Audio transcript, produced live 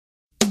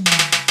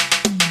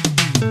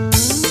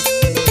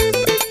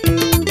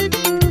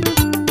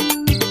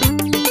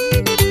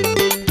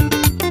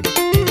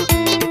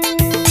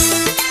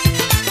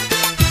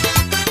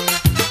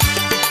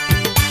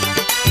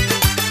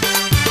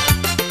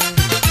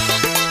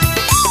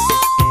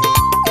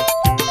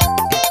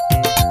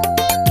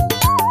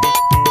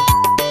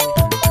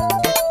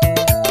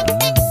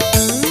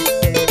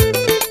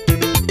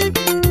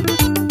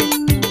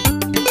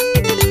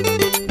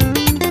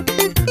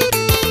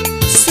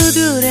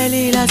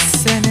සුදුරලි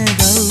ලස්සන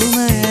ගවුම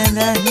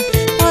ඇඳන්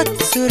පොත්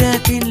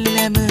සුරකින්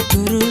ලැබ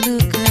තුරුළු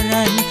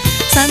කරන්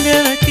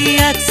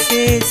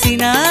සඳවතියක්සේ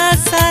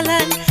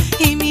සිනාසලන්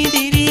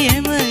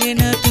හිමිදිරියම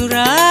එන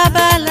තුරා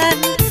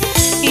බලන්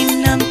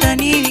ඉන්නම්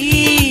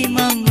තනිවී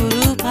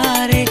මංගුරු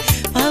පාරේ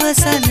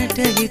පවසන්නට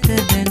හිත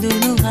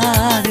බැඳුණු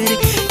ආදරේ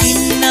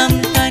ඉන්නම්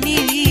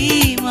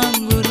තනිවී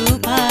මංගුරු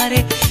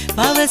පාරේ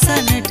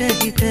පවසන්නට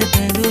හිත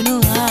බැඳුණු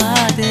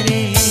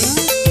ආදරේ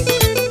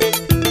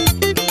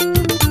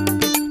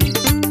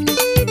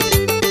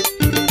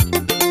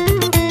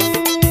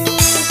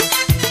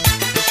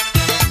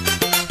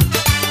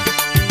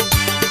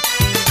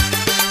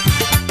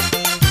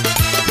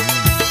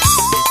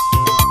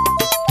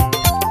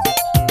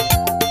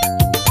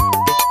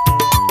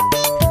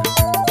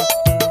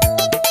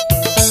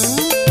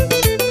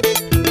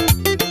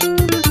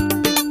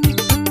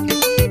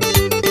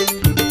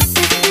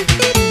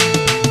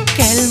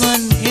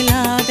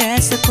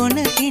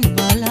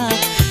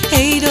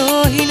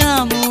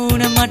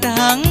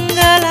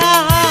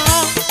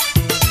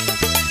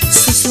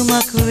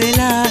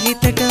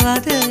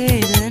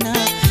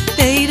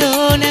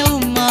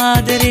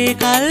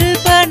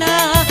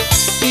කල්පනා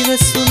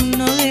ඉවසුම්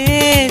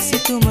නොවේ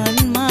සිතුමන්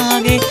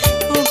මාගේ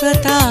ඔබ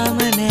තාම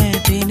නෑ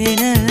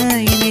පෙනෙන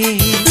ඉනේ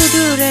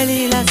සුදුරලි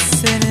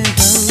ලස්සන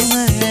ගවුම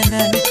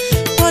ඇඳන්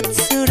පොත්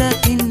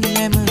සුරකින්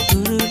ලැබ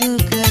තුරුළු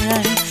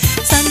කරන්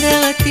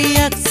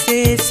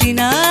සඳවතියක්සේ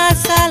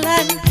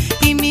සිනාසලන්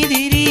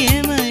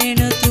හිමිදිරියම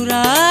එන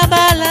තුරා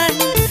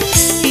බලන්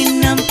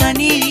ඉන්නම්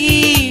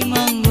තනිවී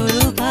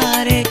මංගුරු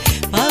පාරේ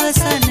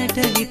පවසන්නට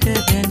හිත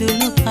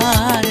බැඳුණු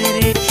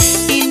ආදරේ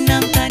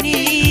ඉන්නම්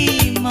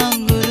තනිවී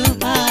මංගුරු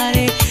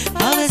පාරේ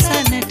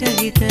පවසන්නට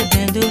හිත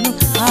බැඳුණු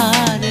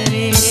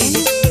ආදරේ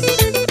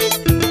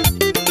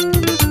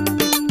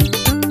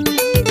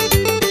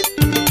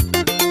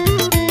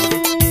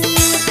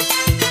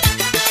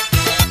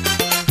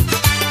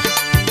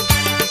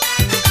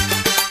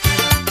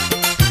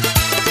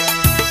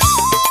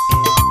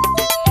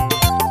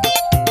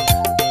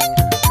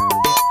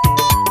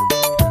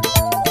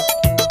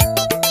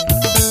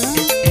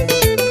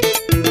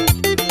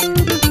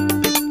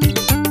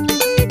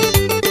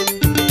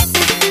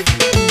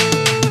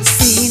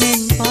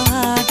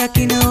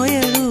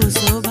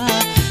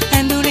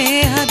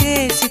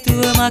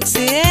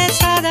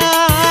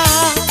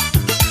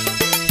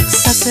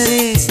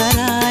සසරේ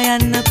සරා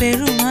යන්න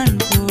පෙරුමන්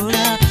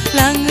පෝරා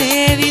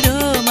ලංවේ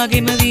විරෝ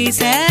මගෙම වී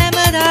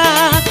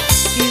සෑමදා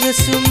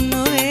ඉවසුම්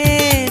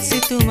නොවේ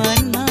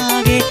සිතුමන්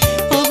මාගේ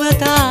ඔබ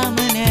තාම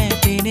නෑ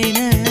පෙනෙන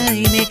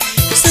ඉනේ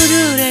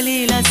සුදුරලි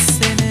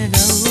ලස්සන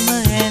ගවුම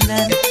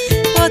ඇඳන්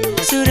පොත්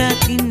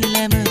සුරකින්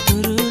ලැබ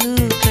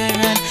තුරුළු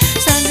කරන්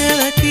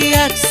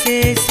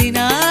සඳවතියක්සේ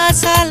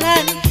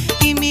සිනාසලන්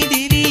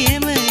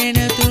හිමිදිරියම එන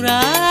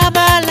තුරා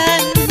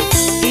බලන්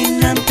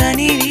ඉන්නම්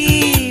තනිවී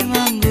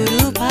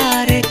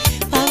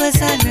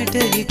පවසන්නට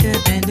හිත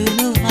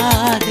බැඳුණු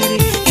ආදරේ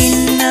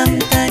ඉන්නම්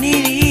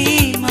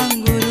තනිවී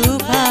මංගුරු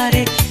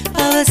පාරේ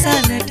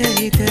පවසන්නට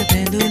හිත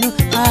බැඳුණු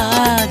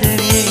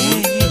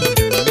ආදරේ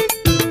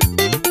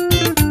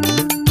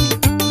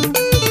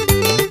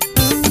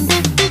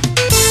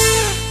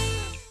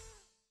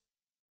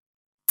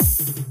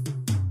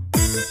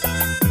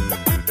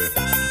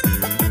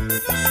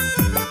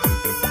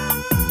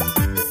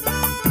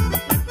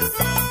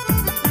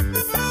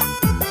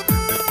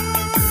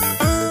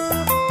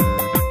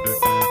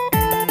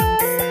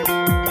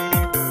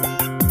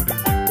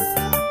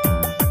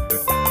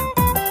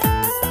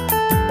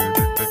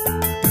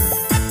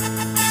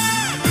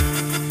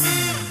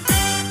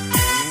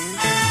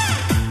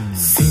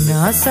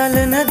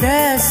සලන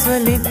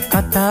දැස්වලින්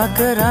කතා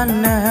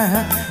කරන්න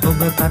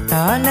ඔබ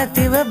කතා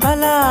නැතිව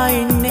බලා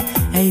ඉන්නේ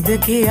ඇයිද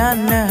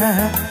කියන්න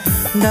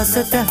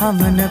දසත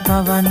හමන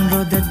පවන්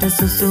රොදට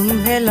සුසුම්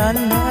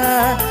හෙලන්න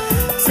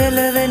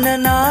සෙලවෙන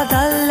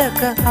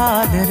නාදල්ලක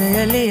ආදරය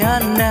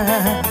ලියන්න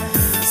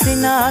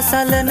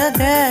සිනාසලන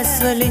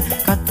දැස්වලින්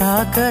කතා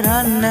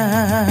කරන්න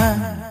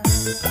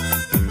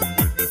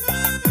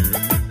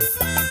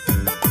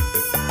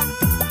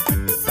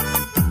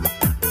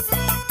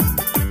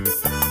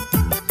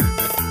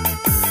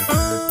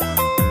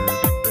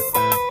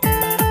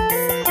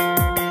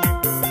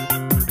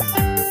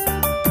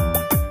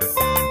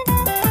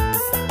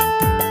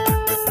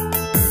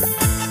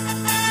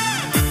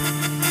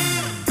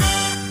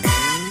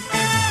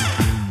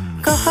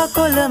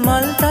කොළ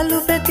මල් තලු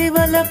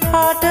පෙතිවල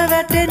පාට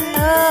වැටෙන්න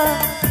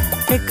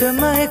එකම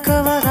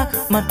එකවරක්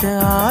මට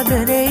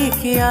ආදරෙයි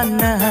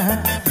කියන්න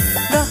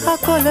ගහ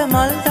කොළ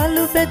මල්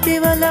තලු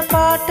පෙතිවල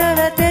පාට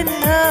වැටෙන්න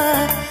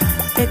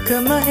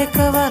එකම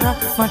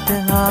එකවරක් මට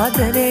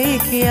ආදරෙයි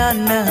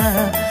කියන්න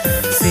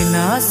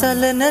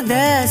සිනාසලන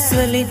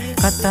දැස්වලින්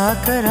කතා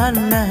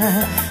කරන්න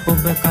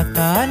ඔබ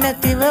කතා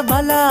නැතිව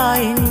බලා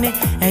ඉන්නේ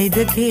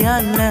ඇයිද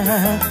කියන්න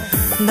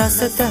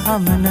දසත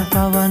හමන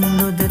පවන්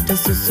රොදට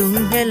සුසුම්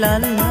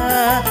හෙලන්න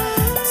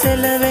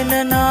සෙලවෙන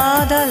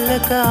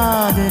නාදල්ලක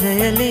ආදරය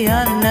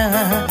ලියන්න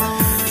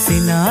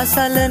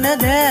සිනාසලන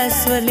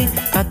දැස්වලින්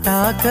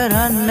කතා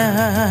කරන්න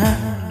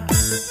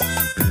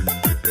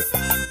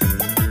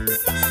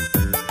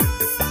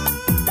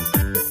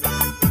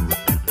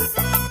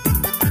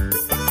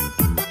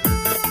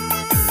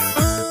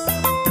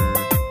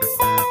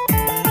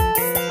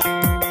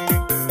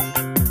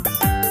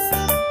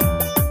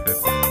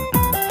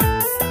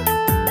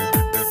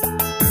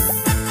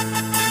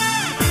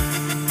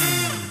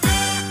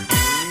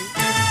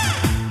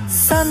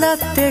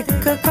සඳත්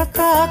එක්ක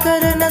කතා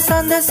කරන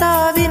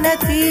සඳසාවි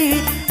නැති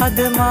අද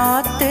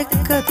මාත්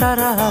එක්ක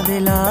තරහ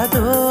වෙලා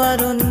දෝ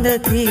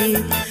අරුන්දති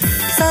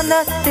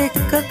සඳත්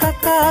එක්ක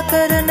කතා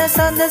කරන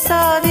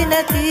සඳසාවි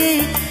නැති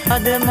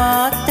අද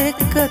මාත්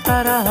එක්ක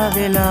තරහ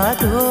වෙලා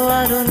දෝ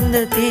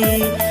අරුන්දති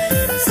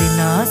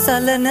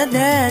සිනාසලන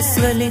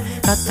දැස්වලින්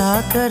කතා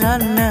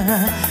කරන්න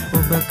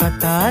ඔබ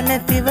කතා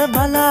නැතිව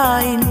බලා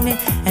ඉන්නේ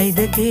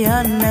ඇයිද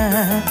කියන්න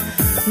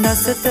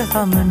දසත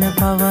හමන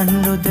පවන්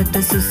රොදට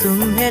සුසුම්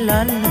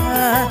හෙලන්න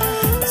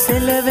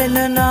සෙලවෙන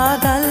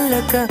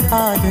නාදල්ලක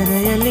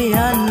ආදරය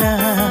ලියන්න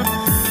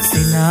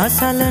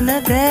සිනාසලන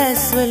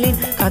දැස්වලින්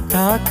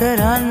කතා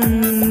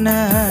කරන්න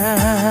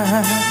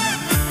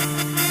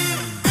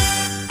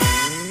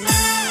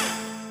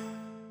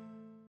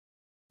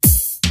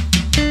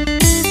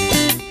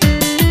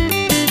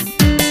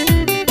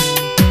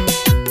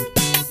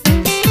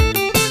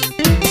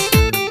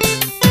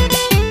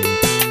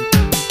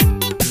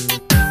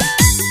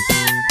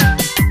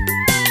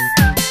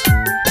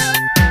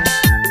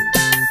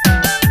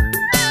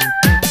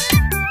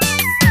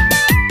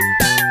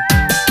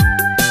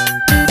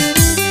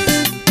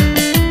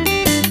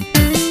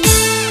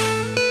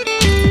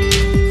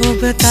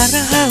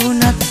තරහ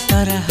වුණත්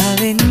තරහ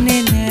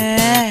වෙන්නේ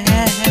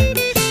නෑ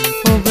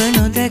ඔබ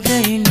නොදැක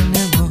ඉන්න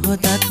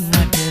මොහොතක්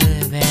මට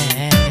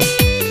බෑ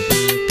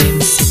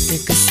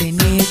පෙම්සිතක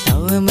සෙනේ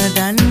තවම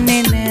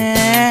දන්නේ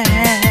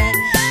නෑ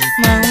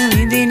මං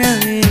විඳින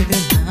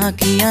වේදනා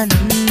කියන්න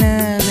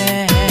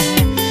බෑ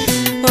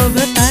ඔබ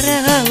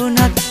තරහ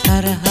වුණත්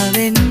තරහ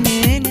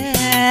වෙන්නේ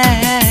නෑ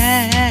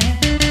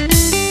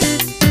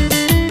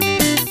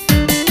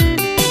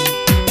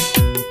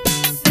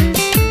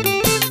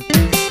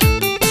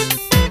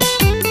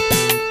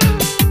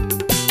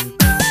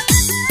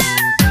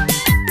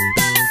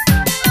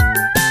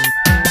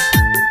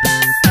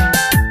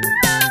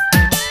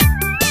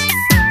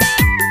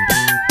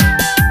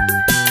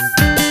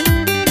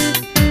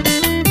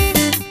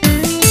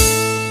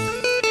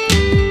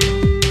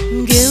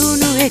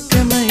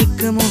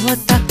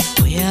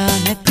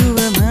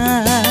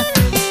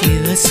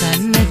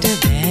ඉවසන්නට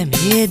බෑ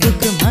මේ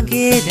දුක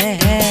මගේ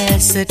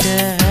දැසට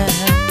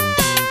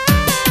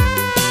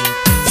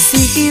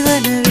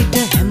සිහිවන විට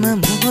හැම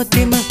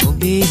මොහොතෙම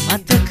ඔබේ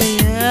මතකය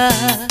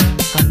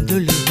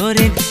කඳුළු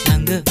හොරෙන්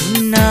ළඟ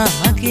වුණා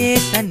මගේ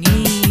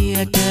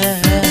තනියට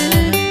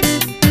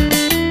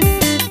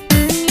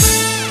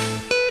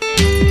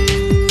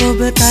ඔබ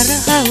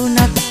තරහ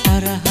වුණත්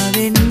තරහ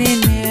වෙන්නේ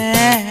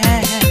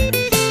නෑ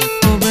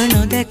ඔබ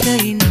නොදැක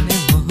ඉන්න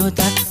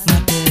මොහොතක්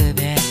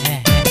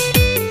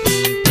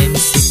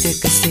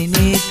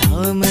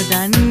තවම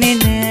දන්නේ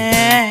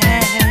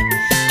නෑ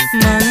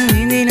මං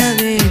විඳින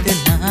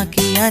වේදනා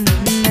කියන්න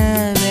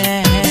බෑ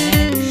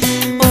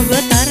ඔබ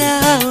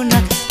තරහ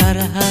වුණත්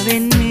තරහ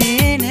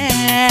වෙන්නේ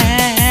නෑ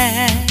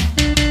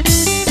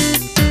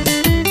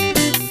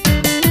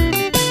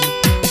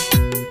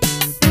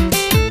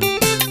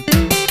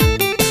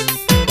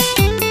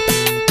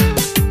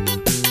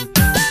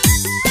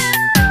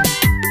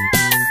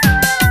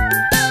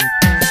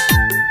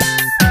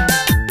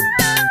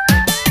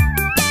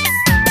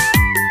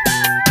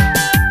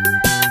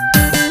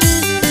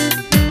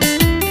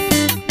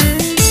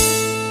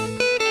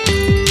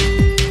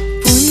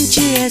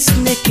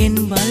දෙකෙන්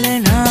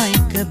බලනා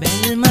එක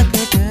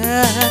බැල්මකට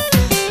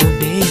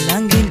ඔබේ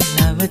ළඟින්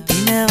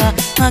නවතිනවා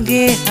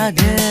මගේ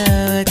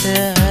හදවත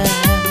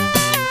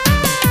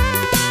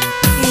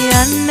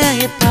යන්න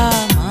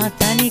එපා මා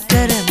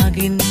තනිකර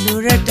මගින්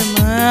දුරටම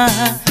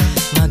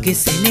මගේ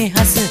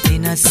සෙනෙහස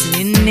වෙනස්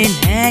වෙන්නේ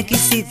නෑ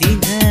කිසි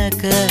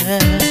දිනක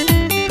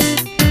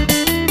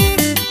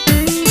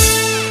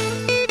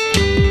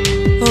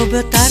ඔබ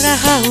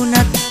තරහ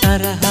වුණත්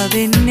තරහ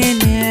වෙන්නේ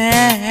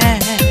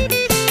නෑ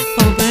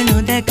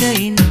නොදැක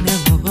ඉන්න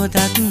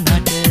මොහොතක්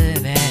මට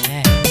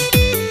බෑ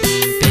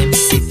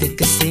පෙම්සිතක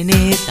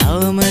සෙනේ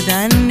තවම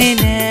දන්නේ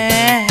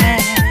නෑ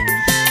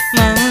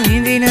මං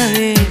විඳින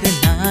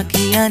වේදනා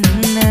කියන්න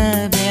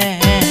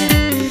බෑ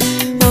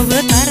ඔබ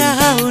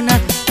තරහ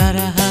වුණත්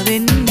තරහ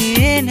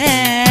වෙන්නේ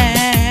නෑ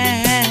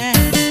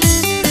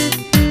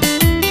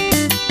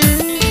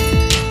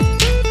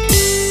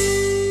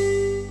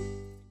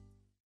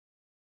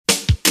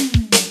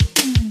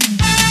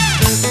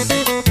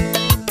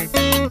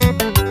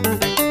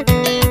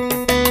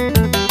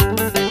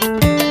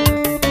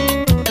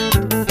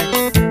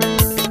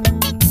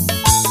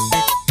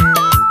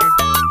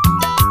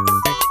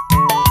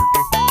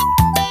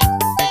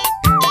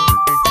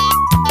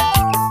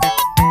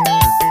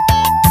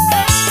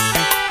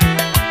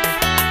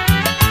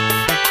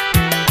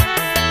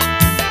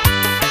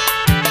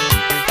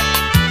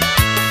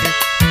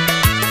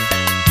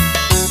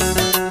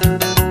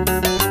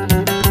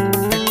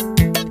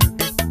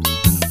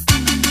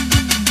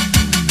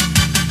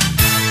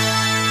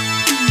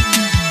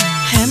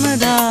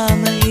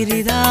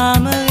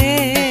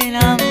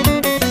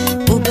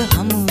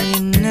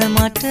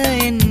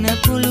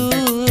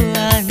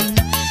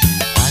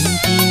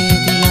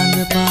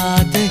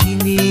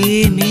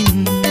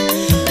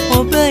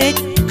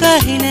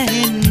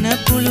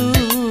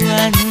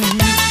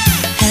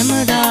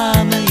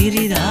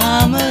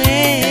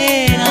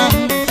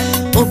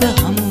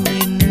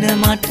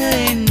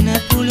එන්න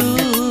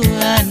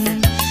පුළුවන්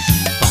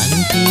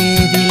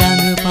පන්තියේදී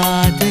ළඟ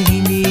පාත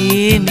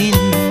හිඳීමින්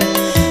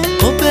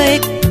ඔබ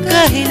එක්ක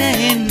හින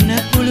එන්න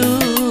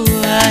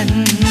පුළුවන්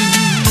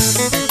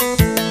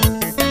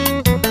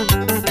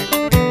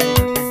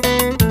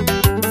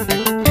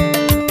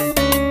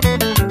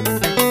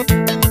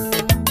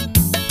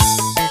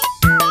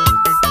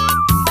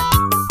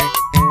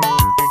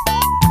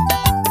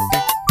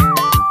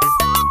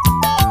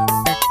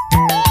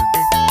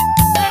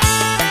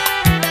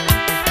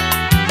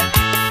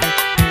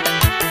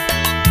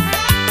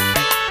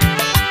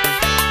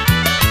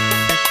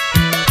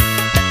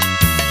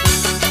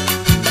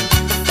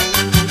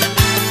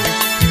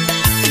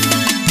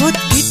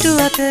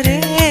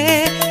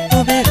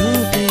ඔබේ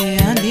රූපේ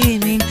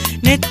අඳිමින්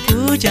නෙත්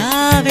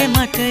පූජාවේ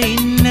මට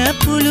ඉන්න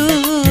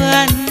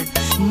පුළුවන්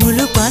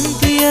මුළු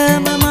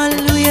පන්තියම මල්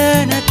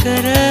උයන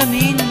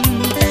කරමින්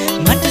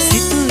මට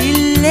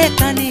සිතුවිල්ලේ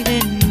තනි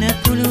වෙන්න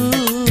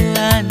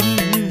පුළුවන්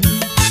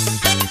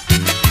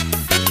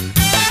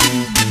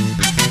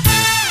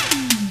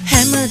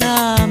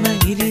හැමදාම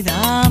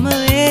ඉරිදාම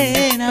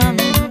වේනම්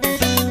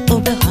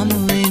ඔබ හමු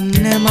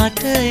වෙන්න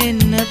මට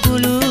එන්න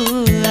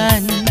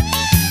පුළුවන්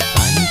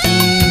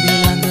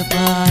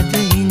පාත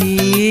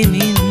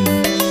හිඳීමින්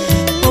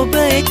ඔබ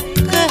එක්ක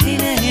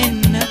හින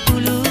එන්න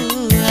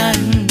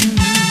පුළුවන්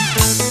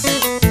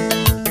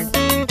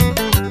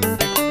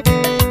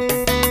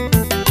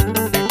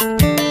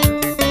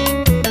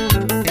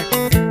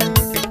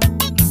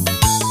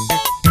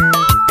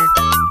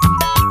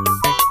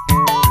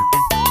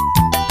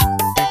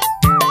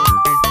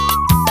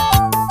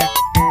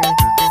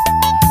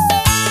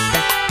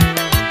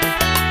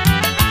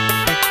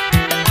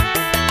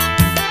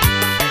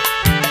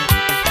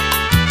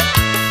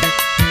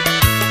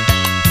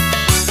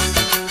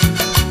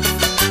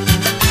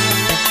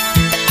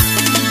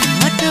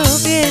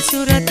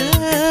සුරත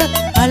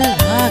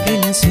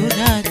අල්ලාගෙන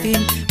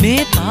සුරතින්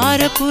මේ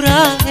පාර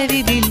පුරා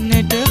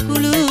ඇවිදින්නට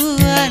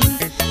පුළුවන්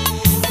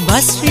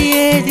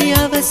බස්රියේදී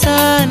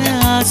අවසාන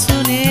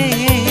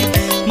ආසුනේ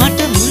මට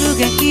මුළු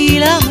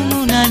ගැකිලා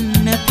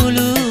මුමුණන්න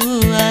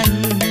පුළුවන්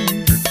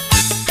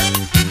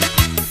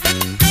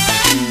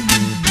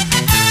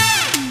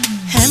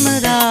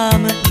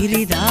හැමදාම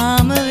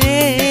ඉරිදාම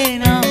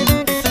වේනම්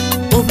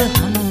ඔබ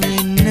හමු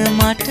වෙන්න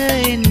මට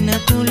එන්න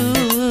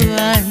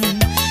පුළුවන්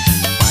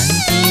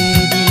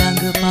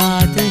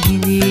පාත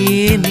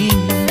හිඳීමින්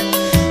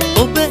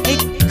ඔබ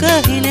එක්ක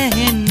හින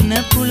එන්න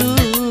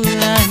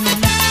පුළුවන්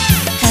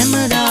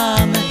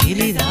හැමදාම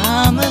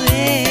ඉරිදාම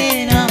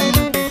වේනම්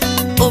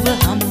ඔබ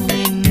හමු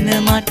වෙන්න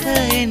මට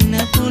එන්න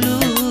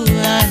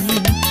පුළුවන්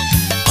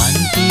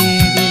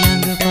පන්තියේදී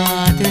ළඟ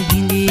පාත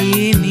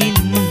හිඳීමින්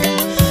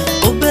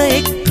ඔබ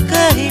එක්ක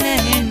හින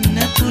එන්න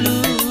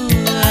පුළුවන්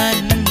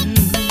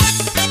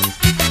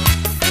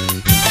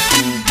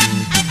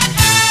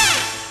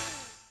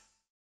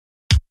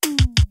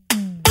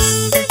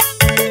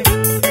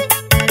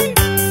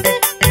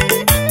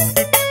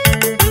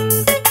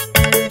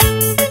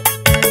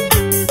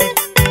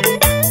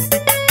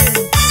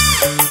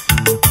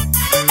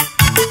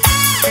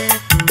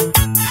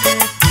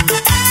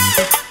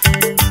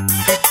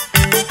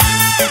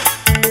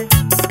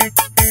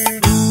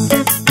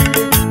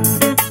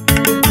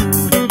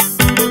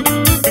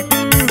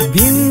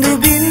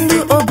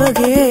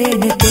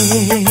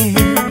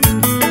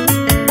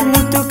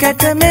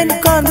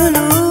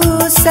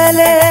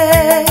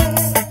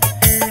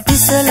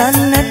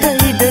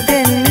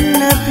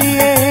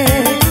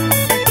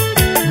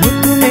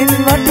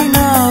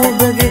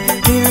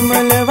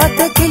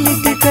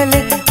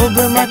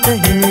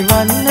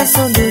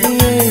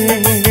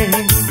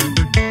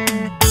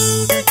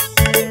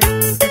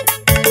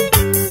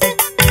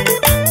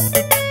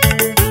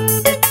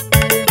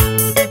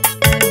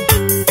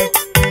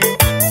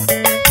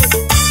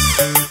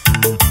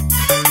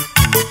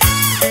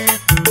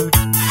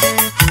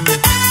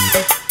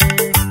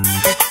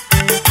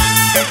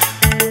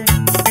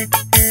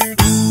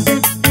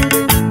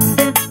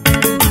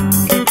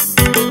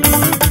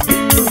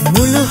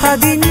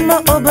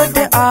ඔබට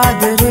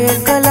ආදරය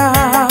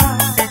කළා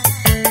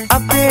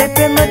අපේ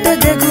පෙමට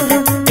දෙගුරු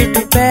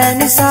පිටු පෑ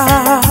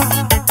නිසා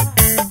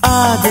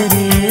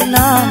ආදරේ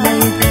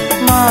නාමයි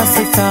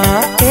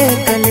මාසිකා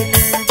ඒකලේ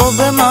ඔබ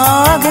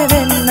මාගේ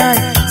වෙන්නයි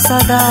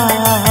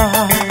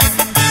සදා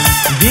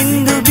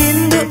බින්දු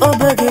බින්දු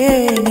ඔබගේ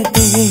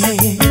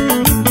නෙතේ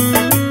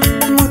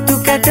මුතු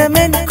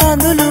කැටමෙන්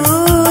කඳුළු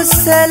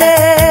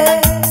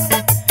සැලේ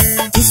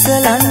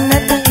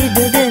ඉසලන්නට ඉඩ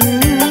දෙන්න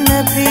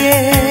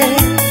ප්‍රියේ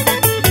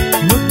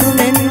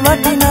මුතුමෙන්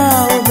වටිනා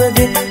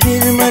ඔබගේ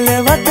නිර්මල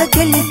වත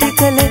කෙලිටි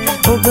කළේ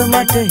ඔබ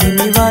මට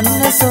හිමිවන්න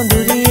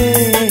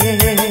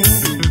සොඳුරියේ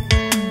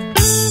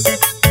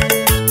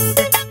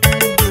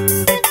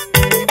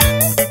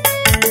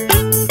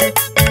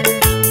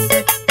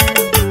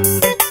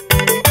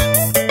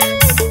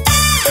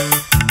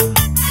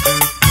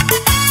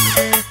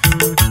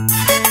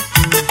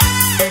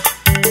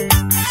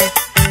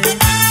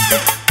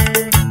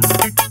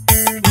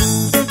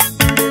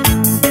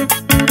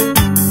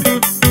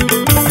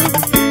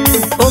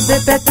ඔබ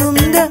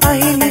පැතුම්ද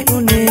අහිමි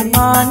උනේ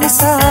මා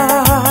නිසා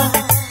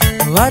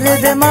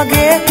වරද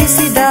මගේ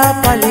කිසිදා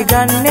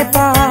පලිගන්න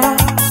එපා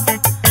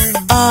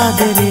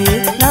ආදරේ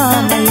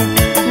නාමය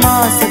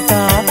මා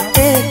සිතා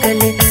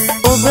ඒකලේ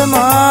ඔබ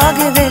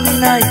මාගේ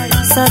වෙන්නයි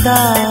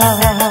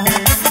සදා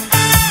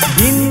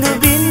බින්දු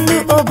බින්දු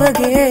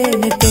ඔබගේ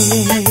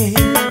නෙතේ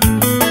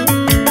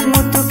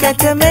මුතු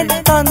කැටමෙන්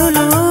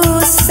කඳුළු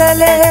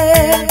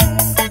සැලේ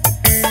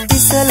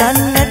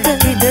ඉසලන්නට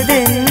ඉඩ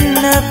දෙන්න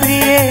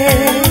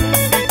ප්‍රියේ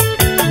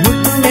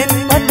මුතුමෙන්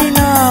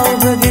වටිනා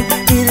ඔබගේ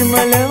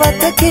නිර්මල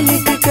වත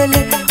කිලිටි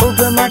කළේ ඔබ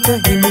මට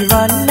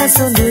හිමිවන්න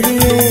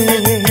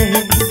සොඳුරියේ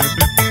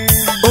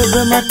ඔබ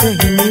මට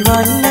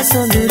හිමිවන්න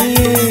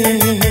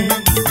සොඳුරියේ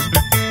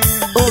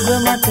ඔබ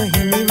මට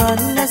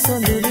හිමිවන්න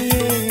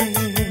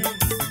සොඳුරියේ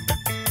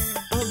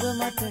ඔබ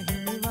මට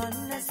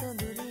හිමිවන්න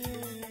සොඳුරියේ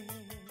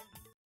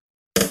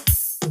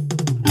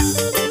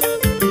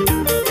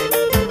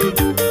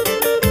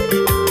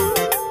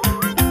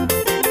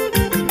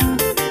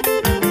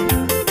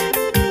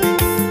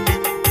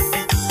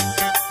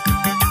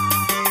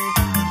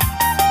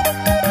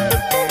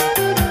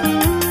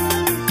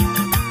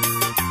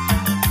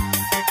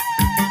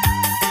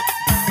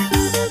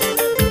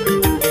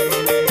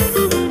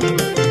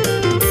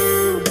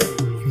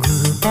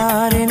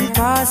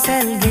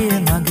සැල්ගිය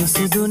මගේ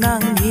සුදු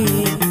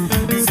නංගී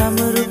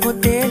සමරු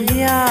පොතේ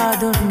ලියා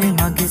දුන්නේ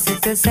මගේ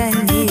සිත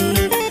සැංගී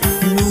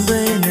නුඹ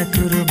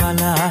එනතුරු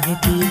බලා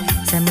හිටි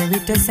සැම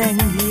විට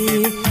සැංගී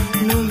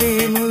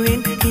නුඹේ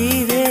මුවින්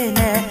කීවේ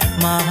නෑ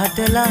මාහට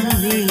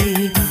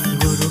ලංවී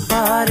ගුරු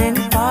පාරෙන්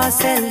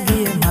පාසැල්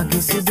ගිය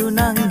මගේ සුදු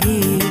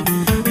නංගී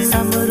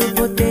සමරු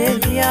පොතේ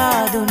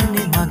ලියා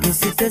දුන්නේ මගේ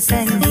සිත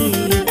සැංගී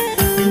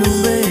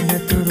නුඹ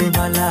එනතුරු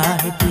බලා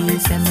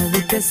හිටි සැම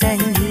විට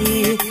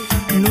සැංගී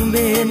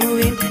නුඹේ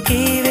මුවින්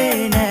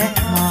කීවේ නෑ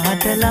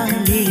මාහට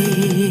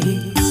ලංවී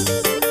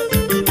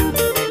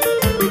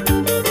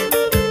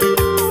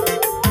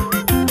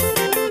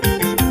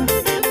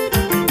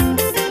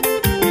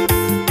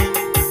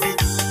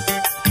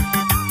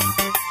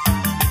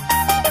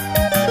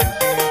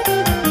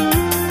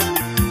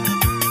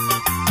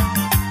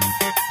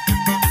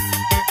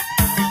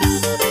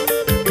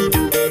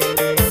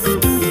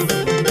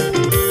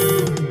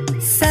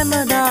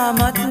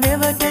සැමදාමත්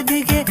දෙවට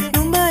දිගේ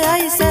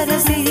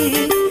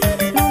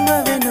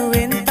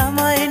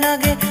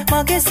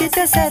සිත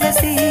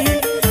සැරසී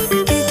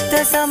ඉත්ත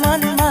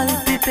සමන් මල්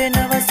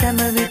පිපෙනව සැම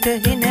විට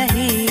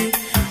හිනැහි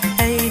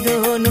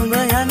ඇයිදෝ නුඹ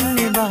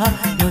යන්නේ බහ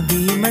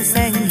නොදීම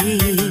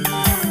සැංගී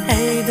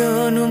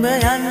ඇයිදෝ නුඹ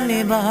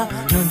යන්නේ බහ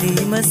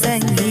නොදීම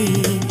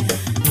සැංගී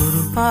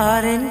ගුරු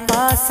පාරෙන්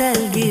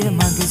පාසැල් ගිය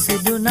මගේ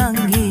සුදු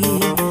නංගී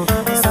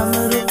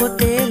සමරු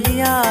පොතේ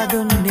ලියා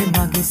දුන්නේ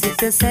මගේ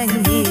සිත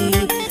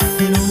සැංගී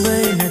නුඹ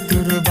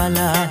එනතුරු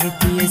බලා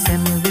හිටියේ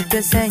සැම විට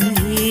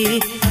සැංගී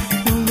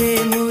නුඹේ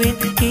මුවින්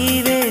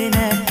කීවේ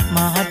නෑ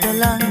මහත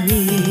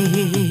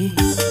ලංවී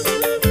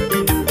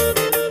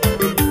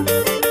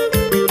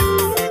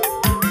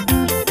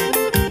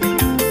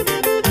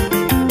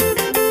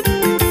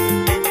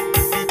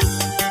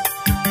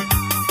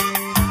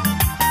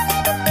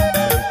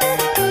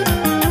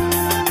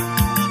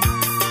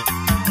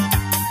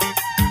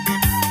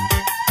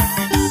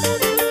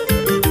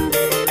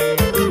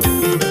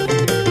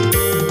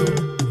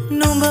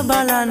නුඹ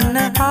බලන්න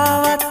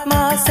ආවත්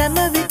මා සැම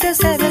විට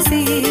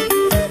සැරසී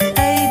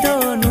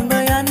ඇයිදෝ නුඹ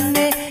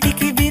යන්නේ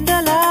ඉකි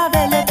බිඳලා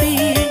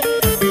වැළපී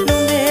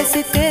නුඹේ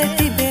සිතේ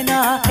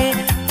තිබෙනා ඒ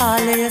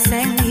ආලය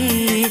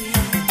සැංගී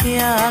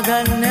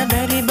කියාගන්න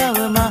බැරි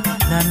බව මා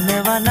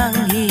දන්නවා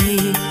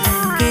නංගී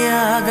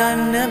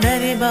කියාගන්න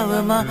බැරි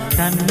බව මා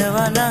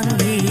දන්නවා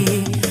නංගී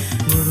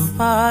ගුරු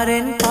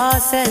පාරෙන්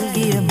පාසැල්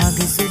ගිය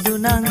මගේ සුදු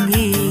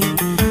නංගී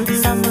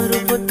සමරු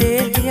පොතේ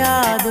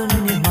ලියා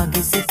දුන්නේ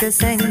මගේ සිත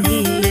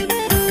සැංගී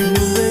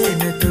නුඹ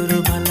එනතුරු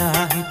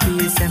බලා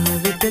හිටියේ සැම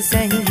විට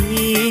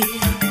සැංගී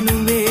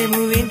නුඹේ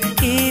මුවින්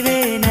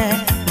කීවේ නෑ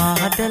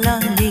මාහට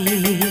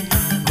ලංවී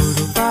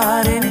ගුරු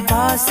පාරෙන්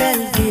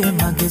පාසැල් ගිය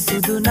මගේ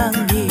සුදු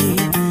නංගී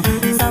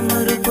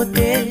සමරු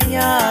පොතේ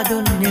ලියා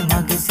දුන්නේ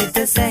මගේ සිත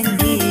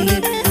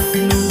සැංගී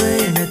නුඹ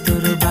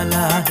එනතුරු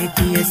බලා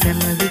හිටියේ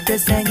සැම විට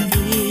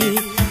සැංගී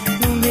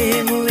නුඹේ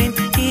මුවින්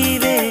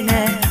කීවේ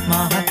නෑ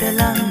මාහට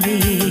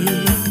ලංවී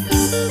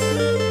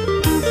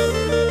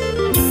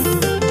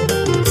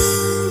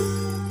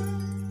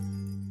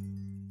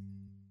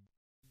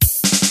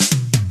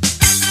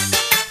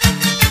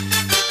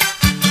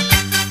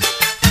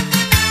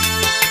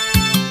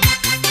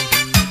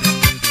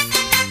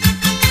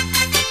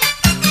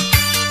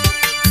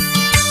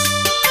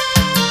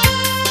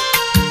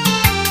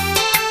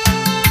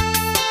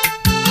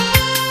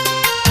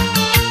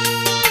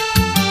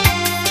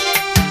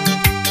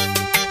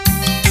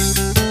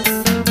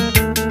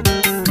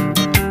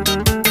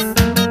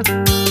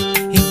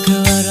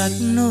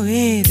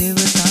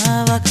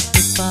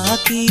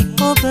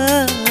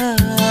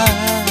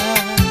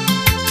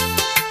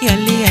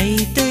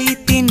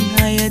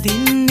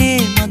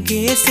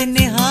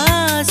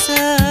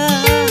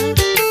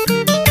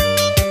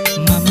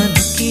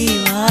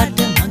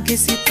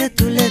සිත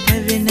තුල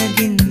දැවෙන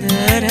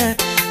ගින්දර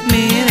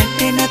මේ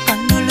වැටෙන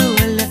කඳුළු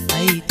වල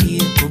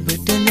අයිතිය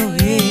ඔබට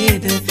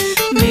නොවේද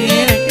මේ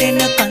වැටෙන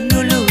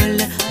කඳුළු වල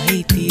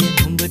අයිතිය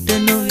ඔබට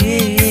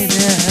නොවේද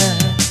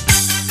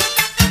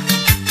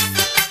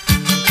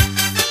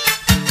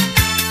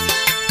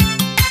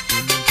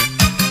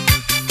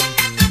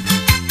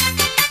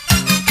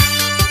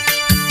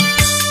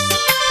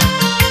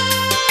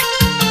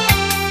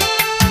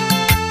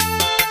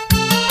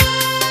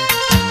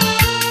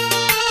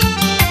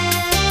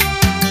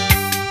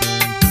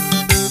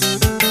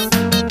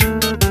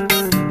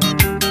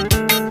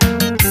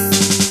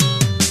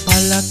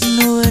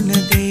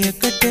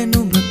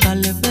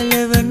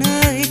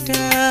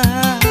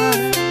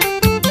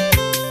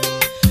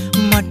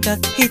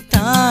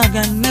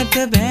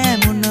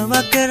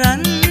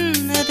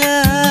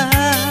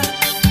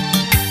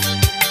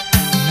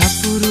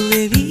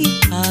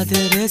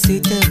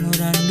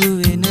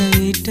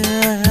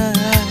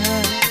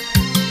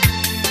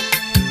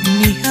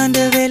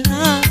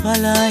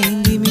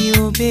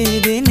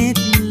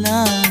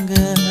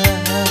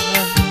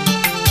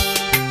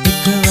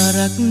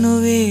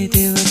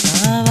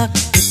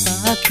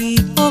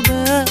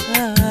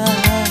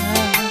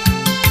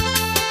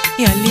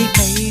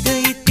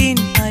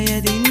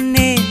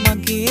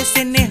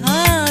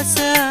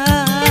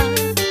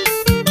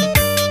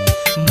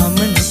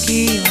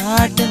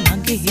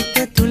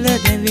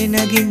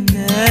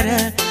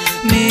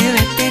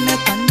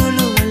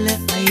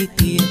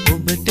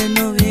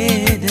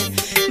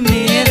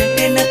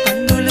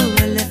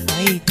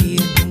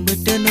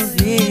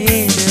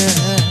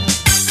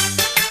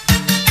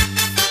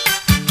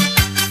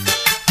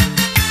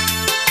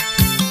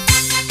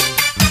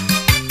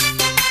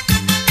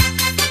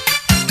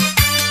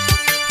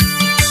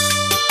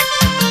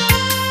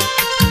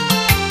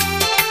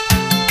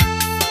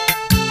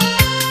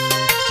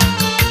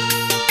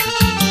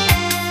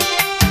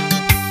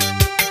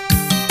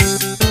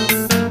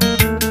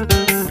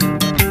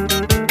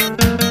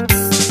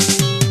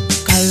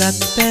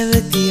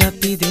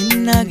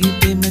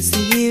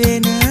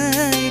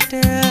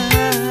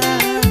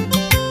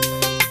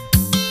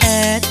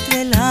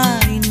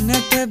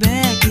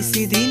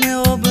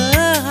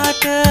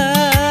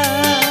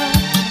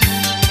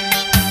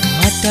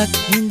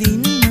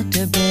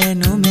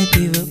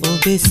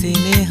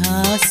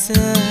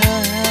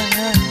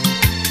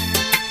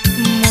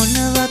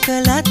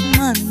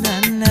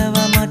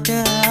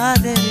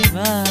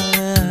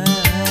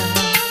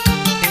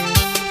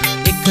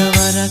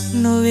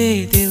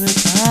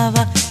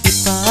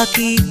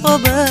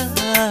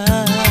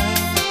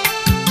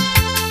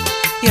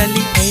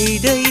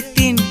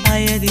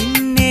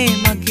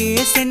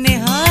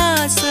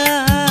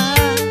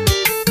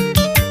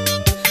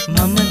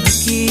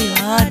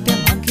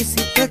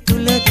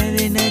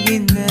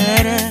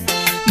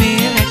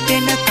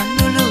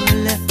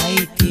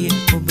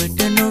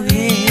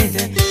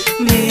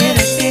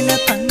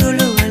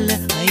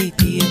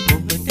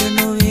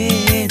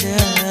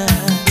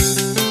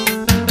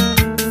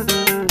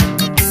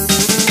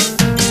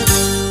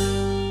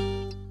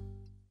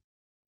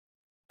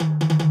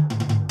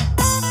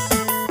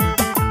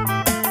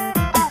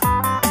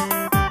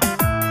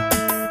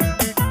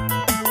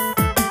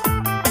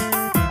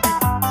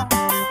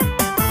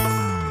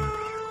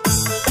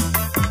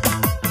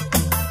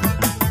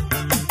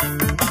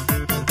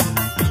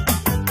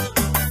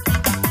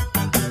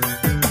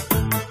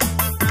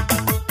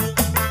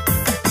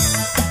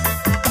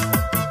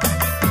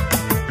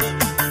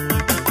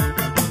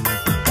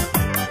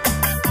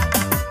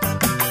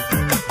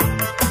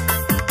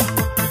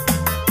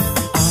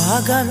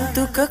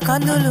ආගන්තුක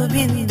කඳුළු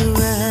බින්දුව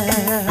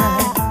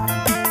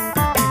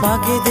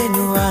මගේ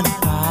දෙනුවන්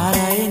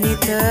පාරයි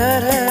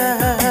නිතර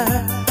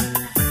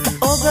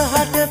ඔබ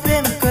හට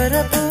පෙම්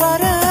කරපු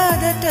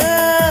වරදට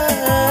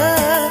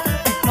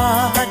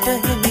මාහට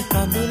හිමි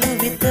කඳුළු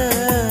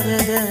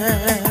විතරද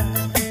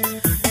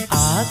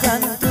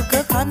ආගන්තුක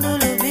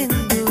කඳුළු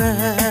බින්දුව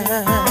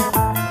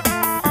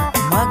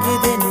මගේ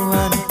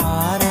දෙනුවන්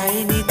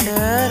පාරයි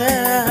නිතර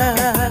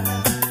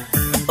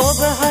ඔබ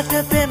හට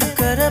පෙම්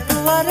කරපු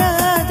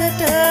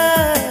වරදට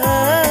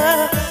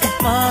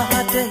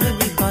මාහට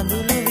හිමි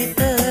කඳුළු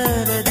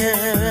විතරද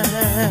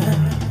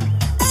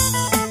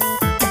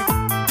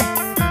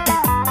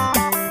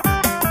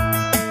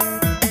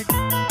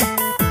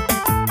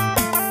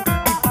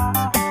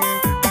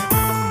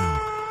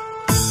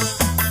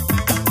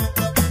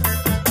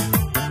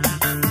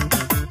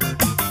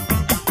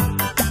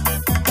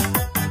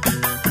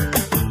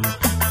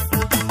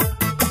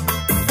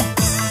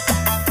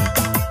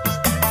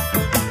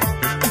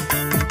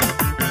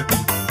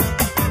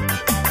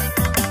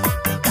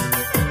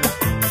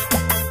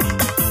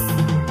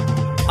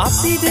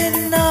අපි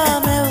දෙන්නා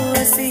මැව්ව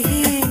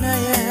සිහිනය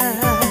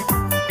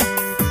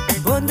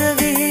බොඳ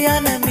වී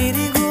යන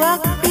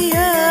මිරිගුවක් පිය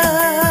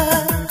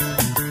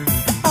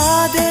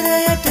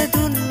ආදරයට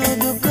දුන්නු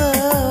දුක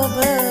ඔබ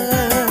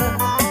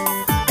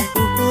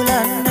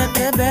උකුලන්නට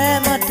බෑ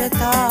මට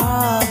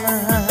තාම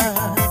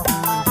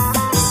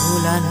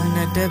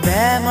උකුලන්නට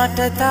බෑ මට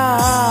යට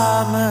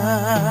තාම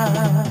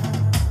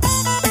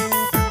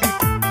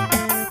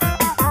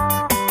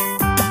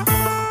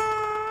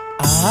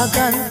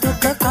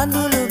ආගන්තුක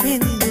කඳුළු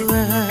බිඳුව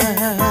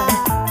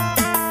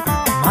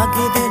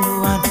මගේ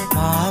දෙනුවන්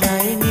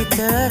පාරයි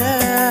නිතර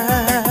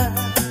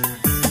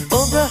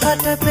ඔබ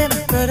හට පෙම්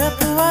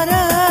කරපු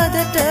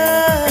වරදට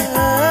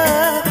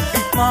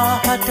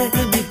මාහට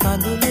හිමි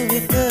කඳුළු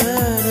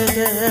විතරද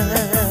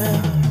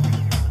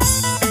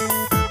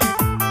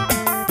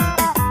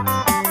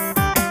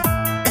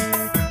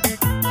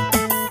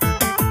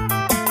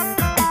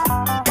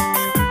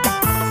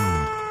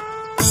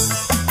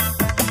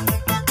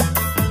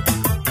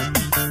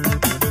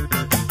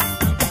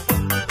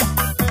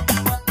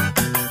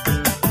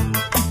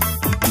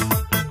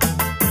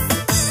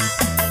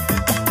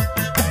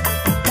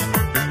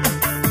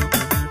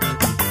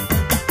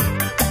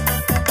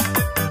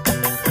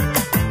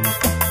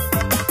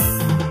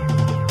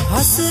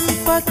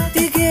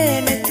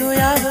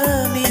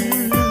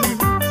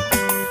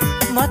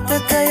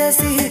මතකය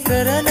සිහි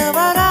කරන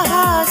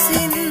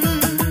වරහසින්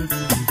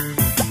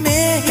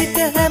මේ හිත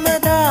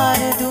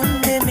හැමදාම දුන්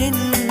දෙමින්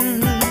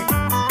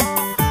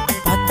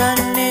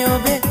පතන්නේ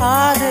ඔබේ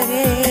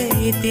ආදරේ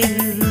ඉතින්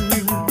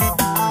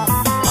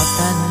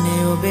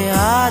පතන්නේ ඔබේ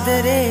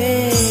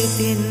ආදරේ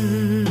ඉතින්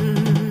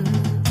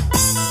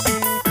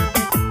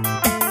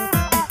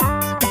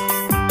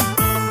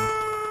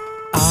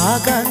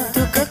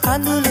ආගන්තුක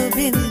කඳුළු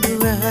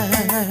බිඳුව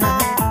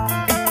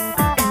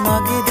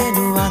මගේ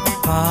දෙනුවත්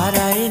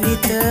පාරයි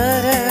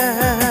නිතර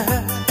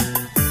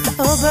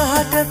ඔබ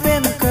හට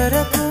පෙම්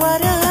කරපු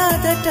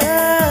වරදට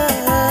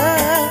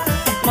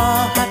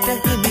මාහට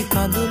හිමි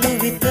කඳුළු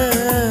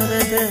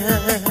විතරද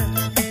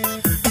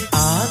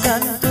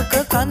ආගන්තුක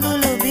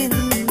කඳුළු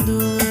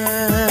බිඳුව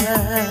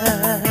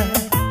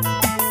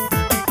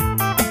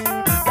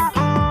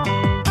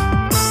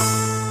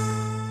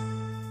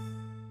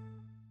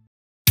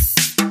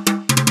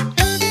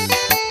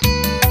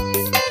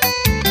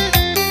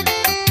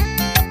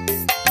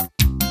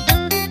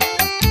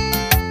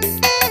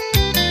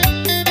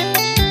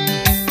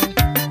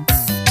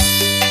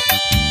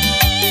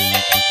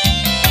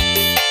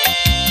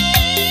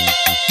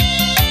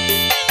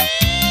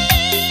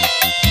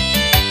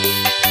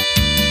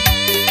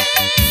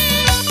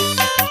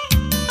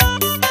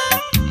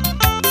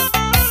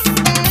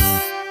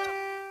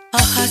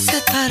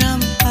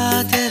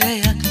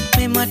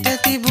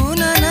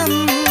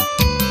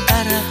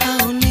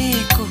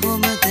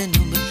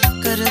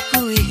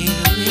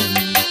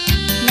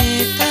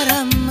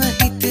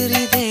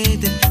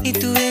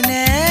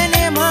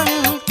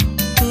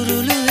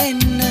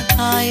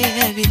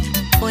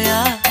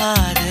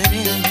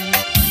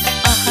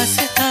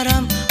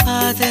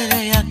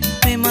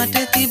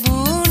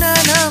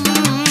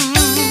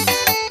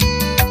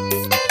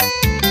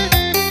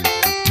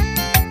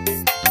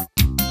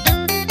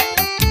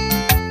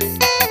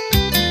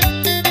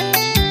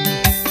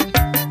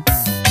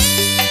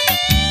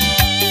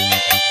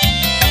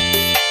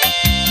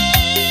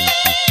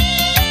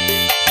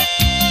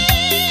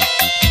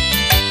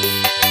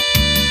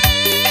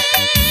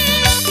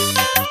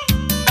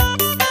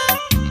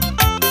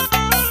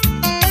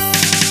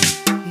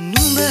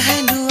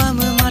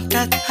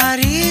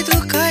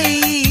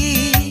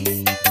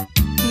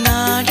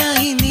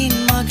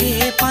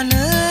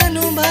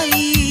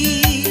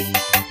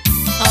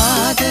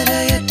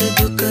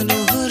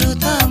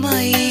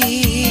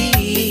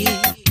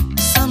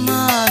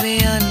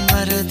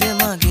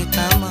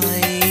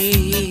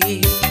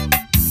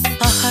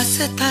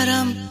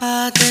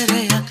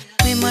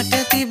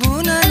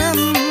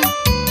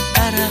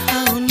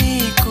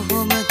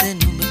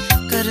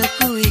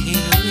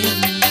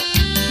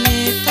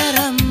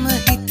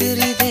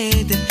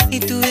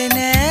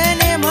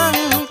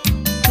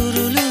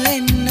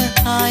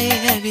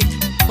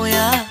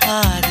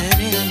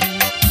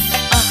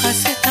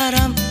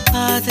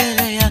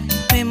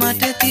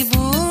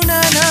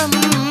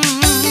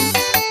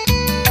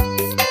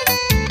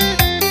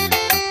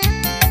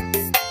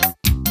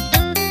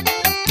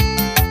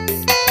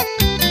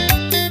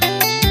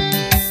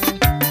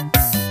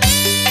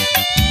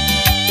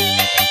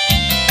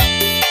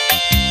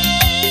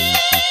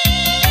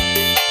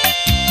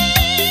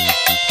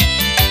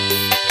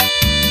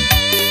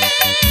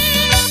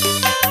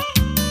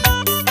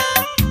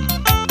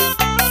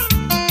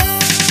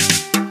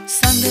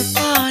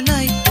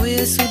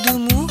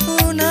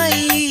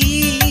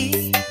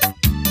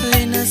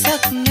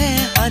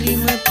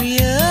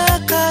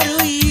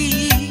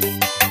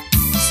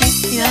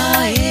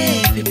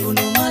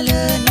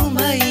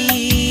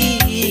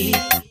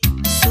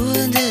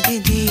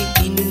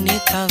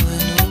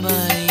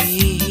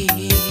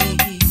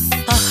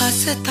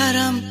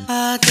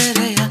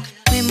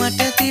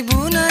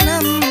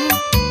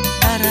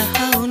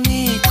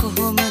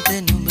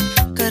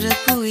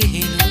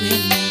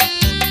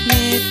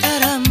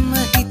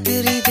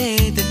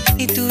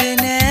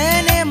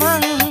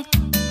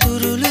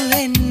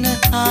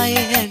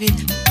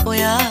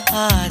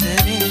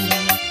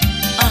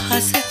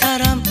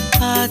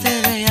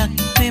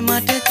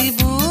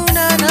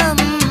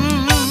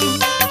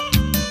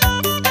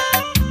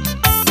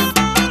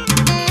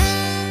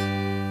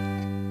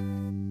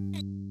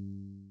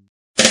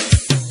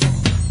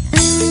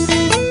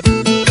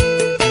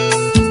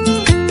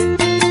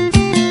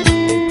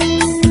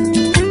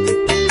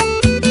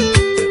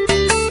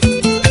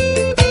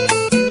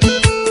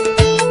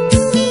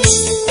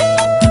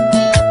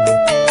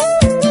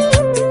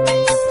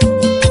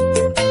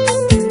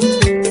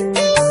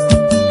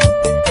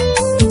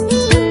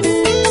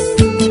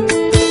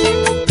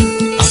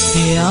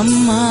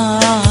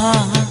අම්මා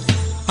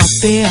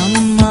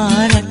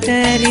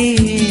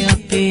රටරේ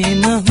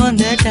අපේම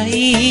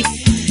හොඳටයි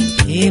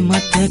ඒ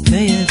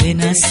මතකය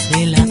වෙනස්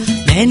වෙලා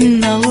දැන්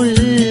අවුල්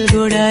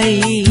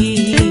ගොඩයි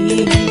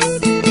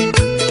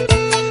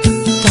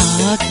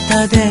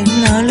තාත්තා දැන්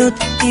අලුත්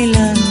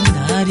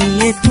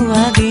ඉලන්දාරියෙක්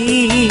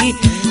වගේ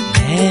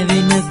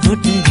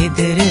වෙනකොට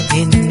ගෙදර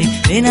එන්නේ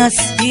වෙනස්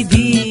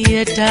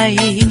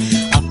විදියටයි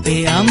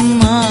අපේ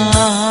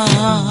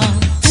අම්මා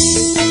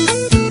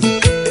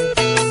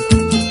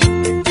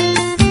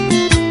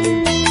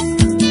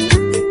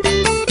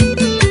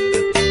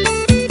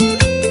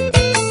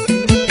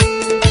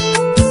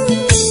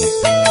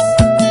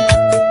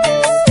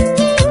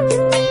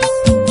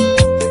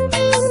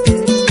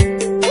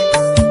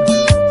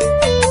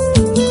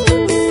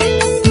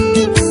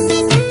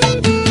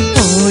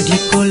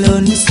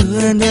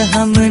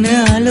හමන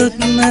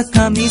අලුත්ම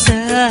කමිස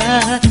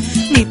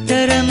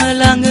නිතරම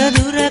ළඟ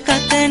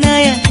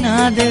දුරකථනය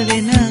නාද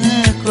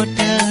වෙනකොට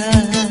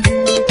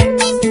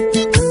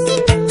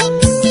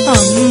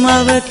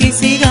අම්මව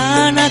කිසි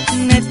ගානක්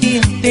නැති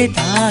අපේ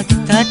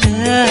තාත්තට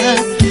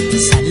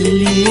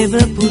සල්ලිව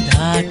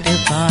පුදාට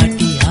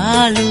පාටි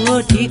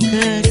යාළුවෝ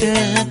ටිකට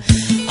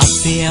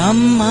අපේ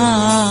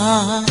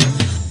අම්මා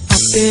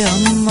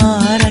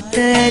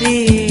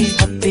රටරේ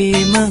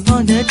අපේම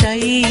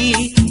හොඳටයි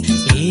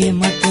ඒ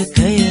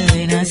මතකය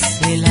වෙනස්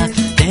වෙලා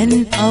දැන්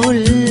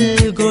අවුල්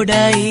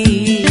ගොඩයි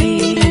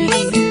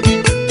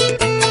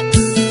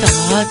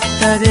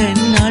තාත්තා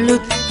දැන්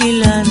අලුත්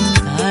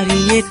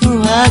ඉලන්දාරියෙක්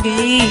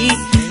වගේ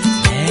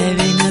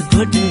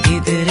වෙනකොට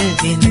ගෙදර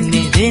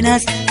වෙන්නේ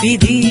වෙනස්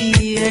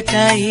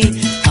විදියටයි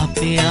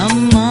අපේ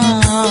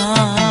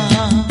අම්මා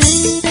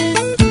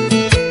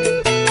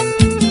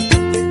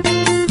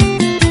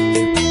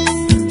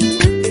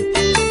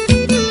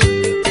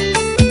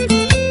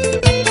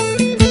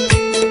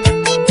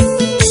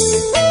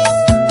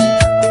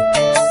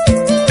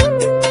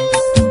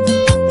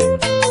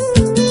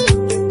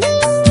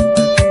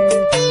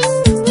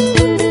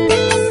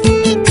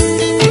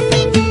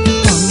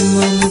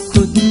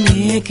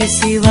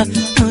කිසිවක්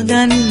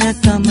නොදන්න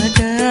කමට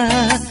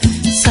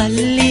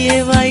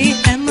සල්ලියවයි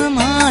හැම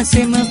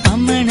මාසෙම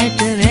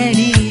පමණට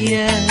වැඩිය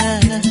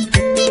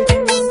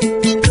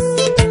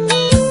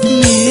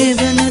මේ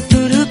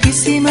වනතුරු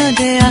කිසිම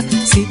දෙයක්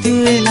සිදු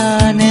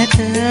වෙලා නැත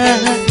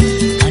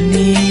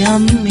අනේ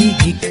අම්මේ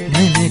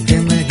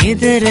ඉක්මනටම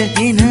ගෙදර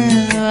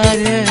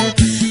එනවද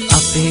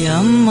අපේ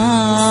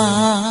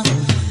අම්මා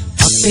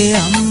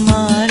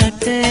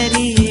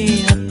රටරේ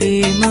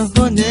අපේම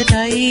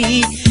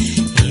හොඳටයි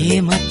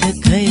ඒ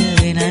මතකය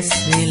වෙනස්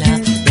වෙලා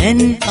දැන්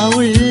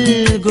අවුල්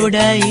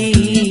ගොඩයි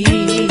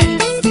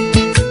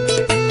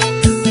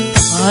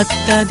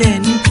තාත්තා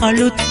දැන්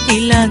අලුත්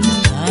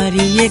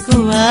ඉලන්දාරියෙක්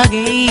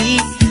වගේ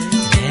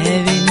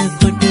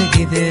වෙනකොට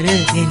ගෙදර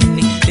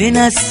එන්නේ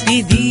වෙනස්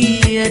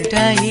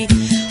විදියටයි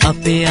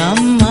අපේ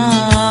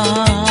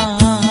අම්මා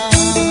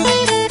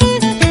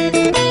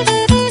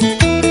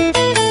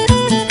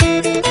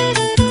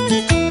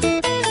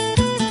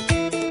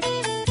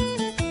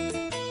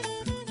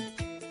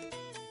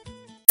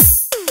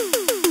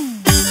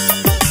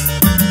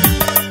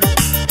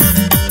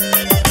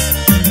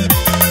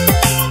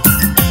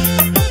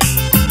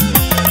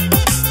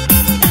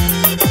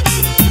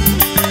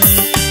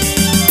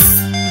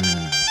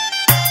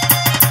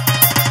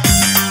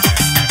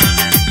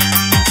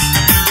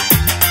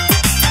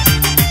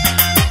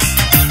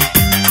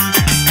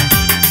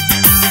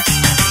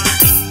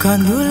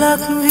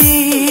කඳුලක්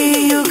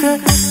වී යුග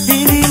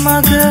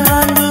දිවිමග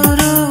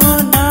අඳුරු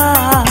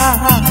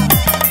වුණා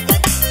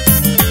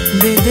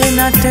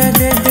දෙදෙනට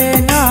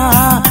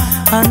දෙදෙනා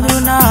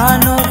හඳුනා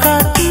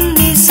නොගත්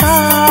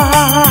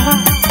නිසා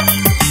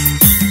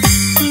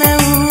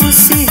මැව්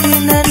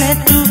සිහින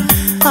නැතු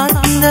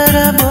අන්දර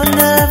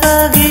බොඳව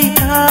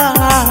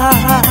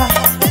ගියා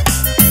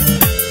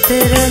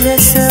පෙර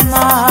ලෙස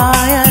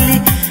මායලි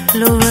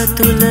ලොව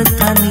තුල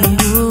තනි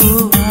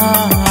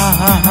වූවා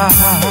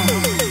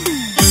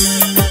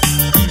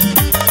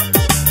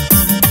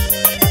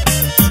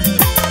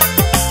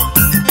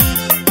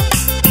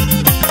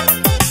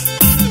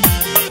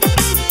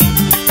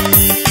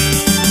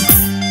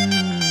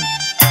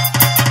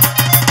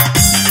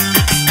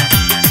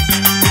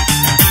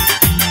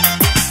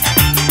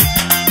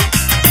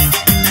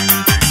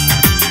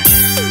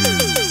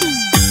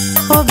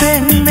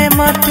ඔබෙන්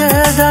මෙමට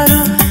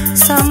දරු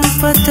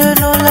සම්පත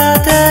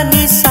නොලද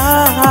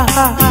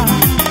නිසා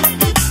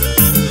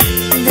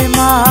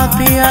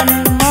දෙමාපියන්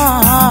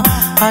මා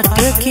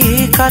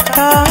අටකී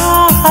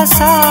කතා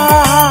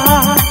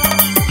අසා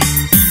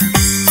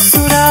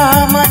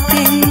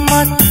සුරාමතින්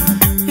මත්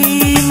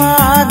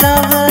වීමා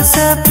දවස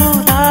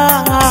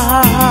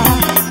පුරා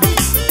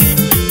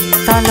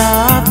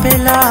තලා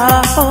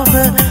පෙලා ඔබ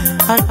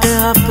අට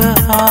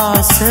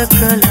අපහාස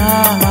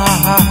කළා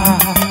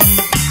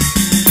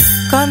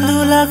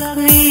කඳුලක්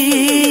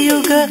වී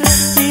යුග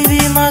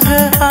දිවිමග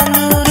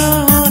අඳුරු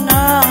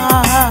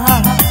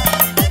වුණා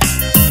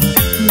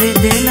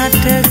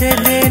දෙදෙනට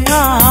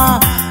දෙදෙනා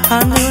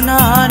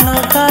හඳුනා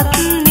නොගත්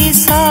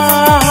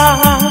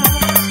නිසා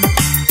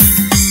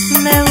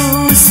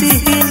මෙවූ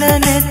සිහින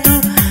නැතු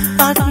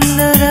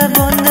අත්නර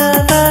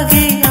බොඳව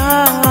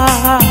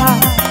ගියා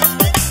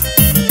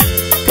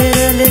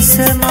පෙරලෙස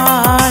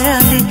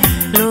මායලි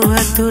ලොව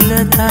තුල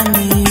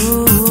තනි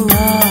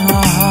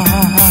වූවා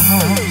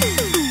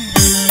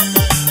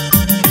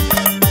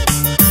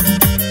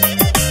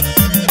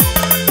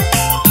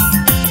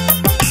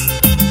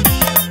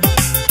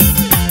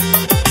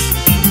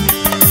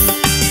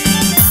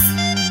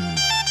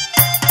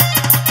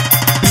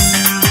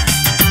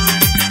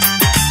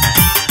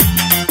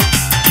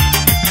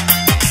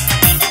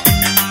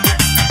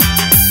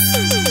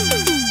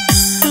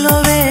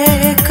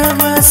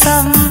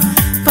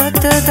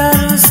සම්පත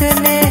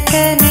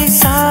දරුසනේ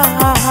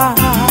නිසා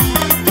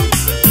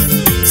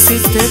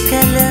සිත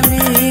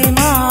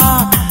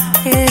කැළඹීමා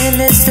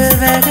එලෙස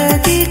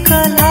වැරදි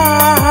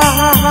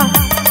කළා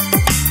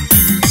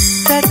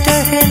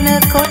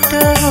වැටහෙන කොට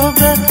ඔබ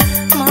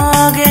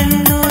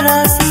මාගෙන්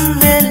දුරස්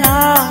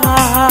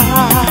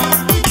වෙලා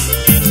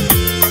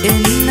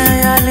එන්න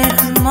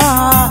යලෙත්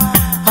මා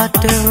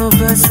හට ඔබ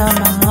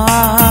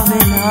සමා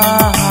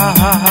වෙලා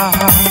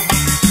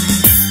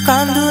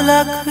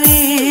කඳුලක්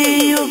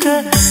වී යුග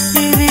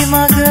දිවි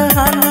මග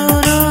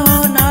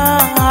හඳුරුනා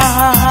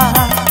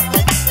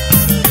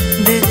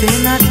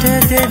දෙදෙනට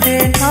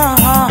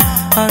දෙදෙනා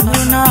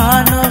හඳුනා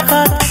නොගත්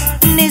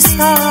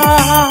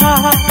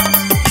නිසා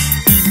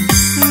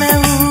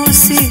මෙවූ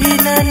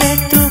සිහින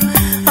නැතු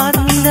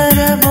අන්දර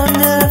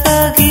බොඳව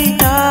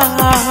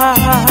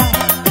ගියා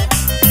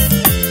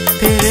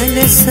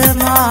පෙරලෙස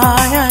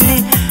මායලි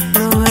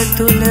ලොව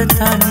තුල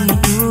තනි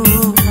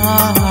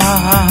වූවා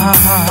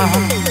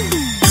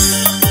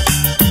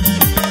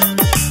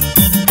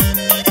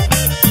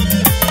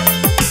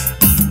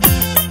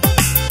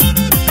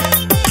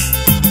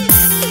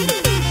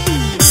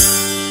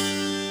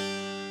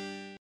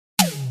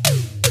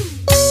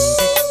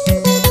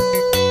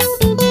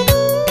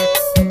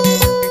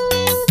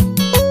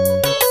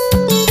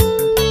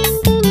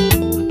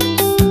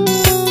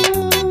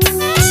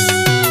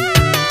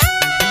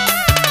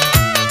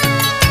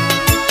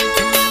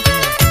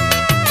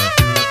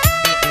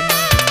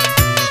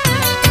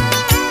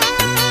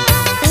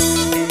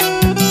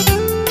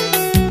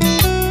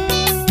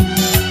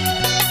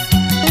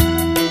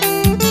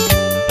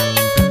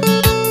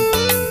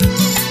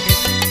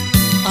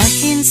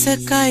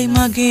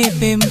මගේ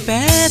පෙම්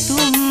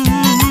පැතුම්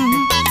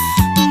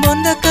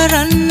බොඳ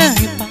කරන්න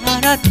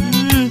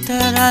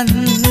පාරත්තරන්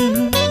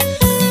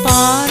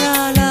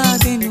පාරාලා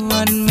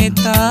දෙනුවන්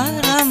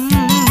මෙතරම්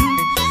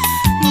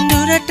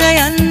දුරට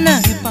යන්න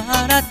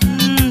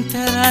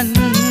පාරත්තරන්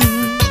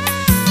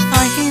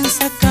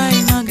අහිංසකයි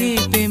මගේ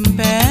පෙම්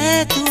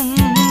පැතුම්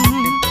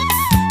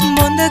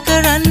බොඳ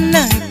කරන්න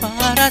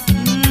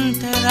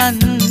පාරත්තරන්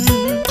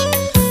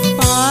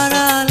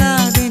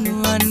පාරාලා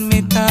දෙනුවන්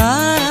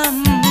මෙතරම්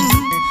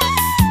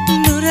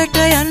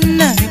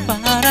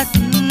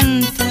යන්න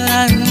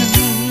පාරත්තරන්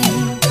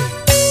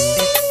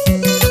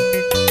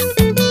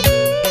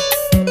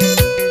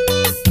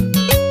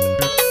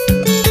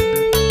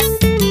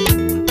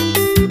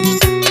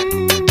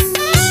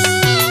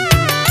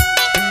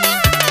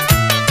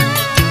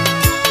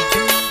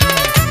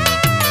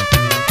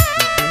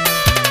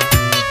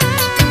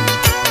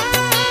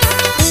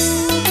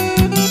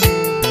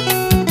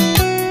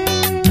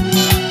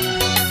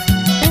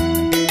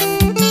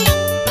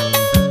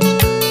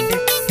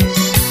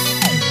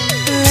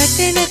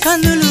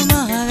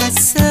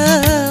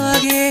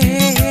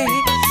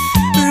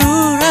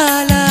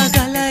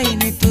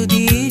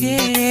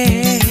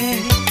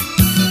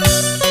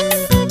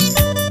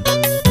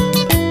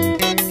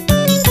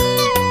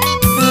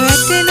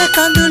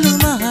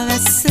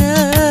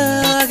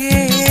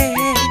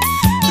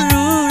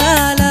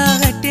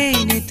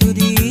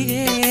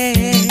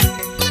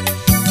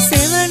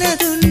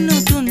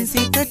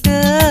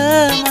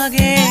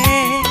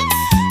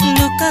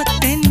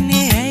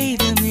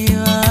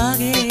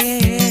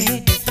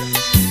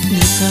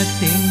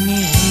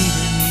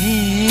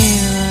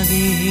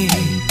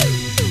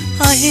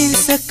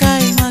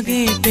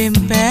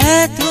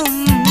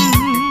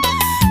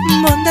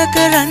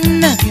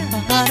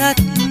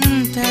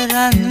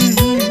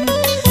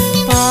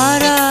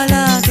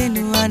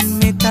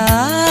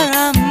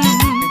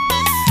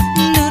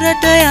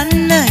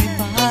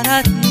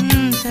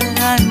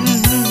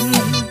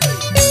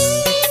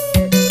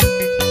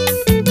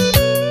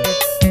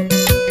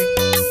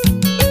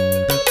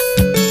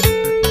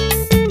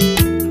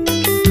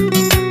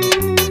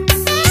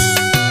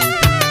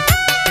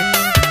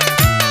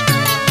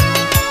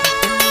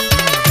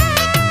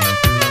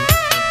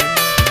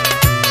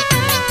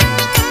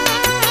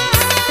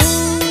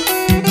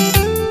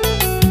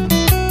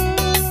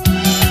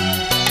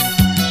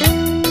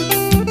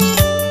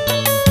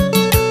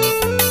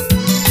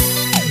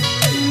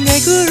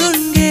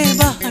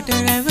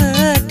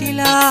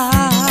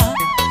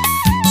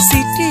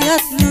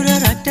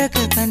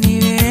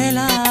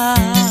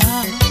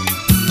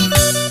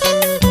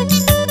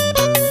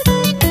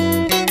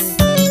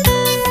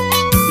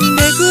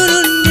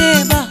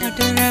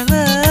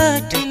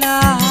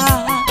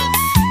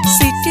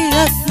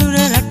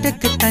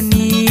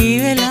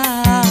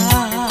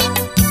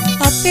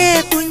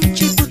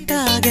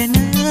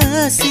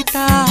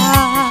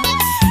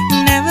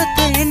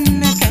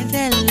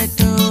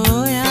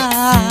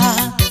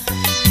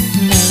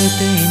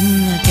වෙත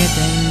එන්න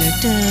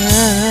කැදැල්ලට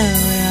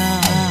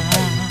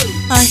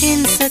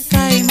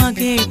අහිංසකයි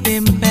මගේ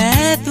පෙම්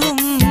පැතුම්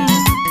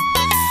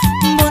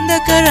බොඳ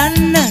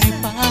කරන්න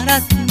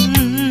පාරත්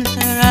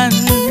තරන්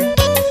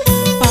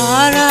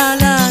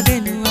පාරාලා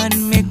දෙනුවන්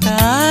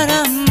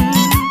මෙතරම්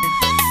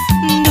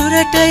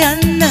දුරට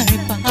යන්න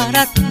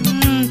පාරත්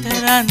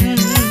තරන්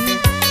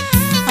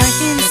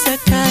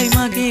අහිංසකයි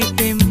මගේ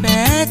පෙම්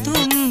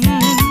පැතුම්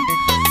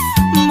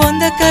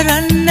බොඳ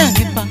කරන්න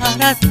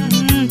පාරත්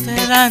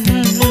තරන්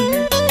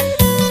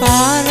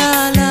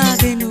පාරාලා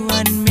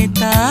දෙනුවන්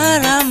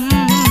මෙතරම්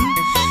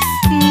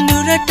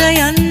දුරට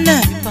යන්න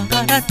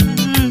පාරත්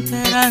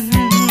තරන්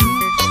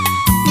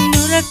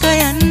දුරට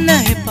යන්න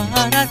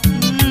පාරත්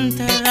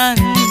තරන්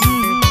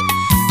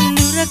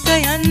දුරට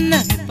යන්න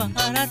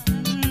පාරත්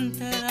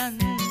තරන්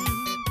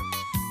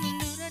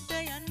දුරට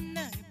යන්න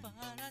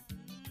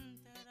පාරත්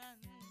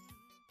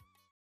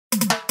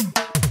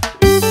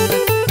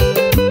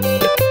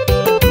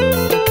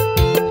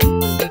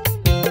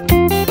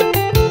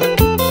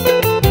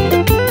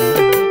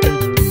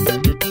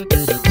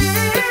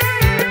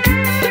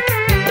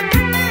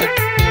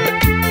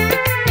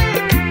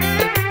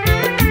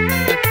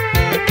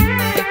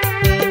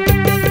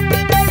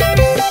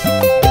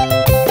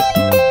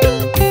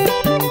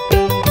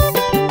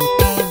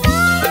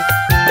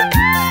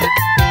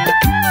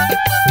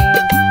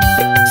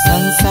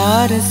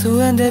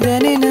සුවඳ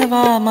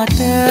දැනෙනවා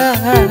මට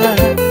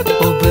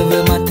ඔබව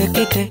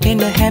මතකෙට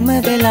එන හැම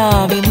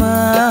වෙලාවෙම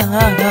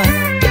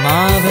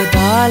මාව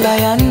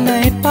දාලා යන්න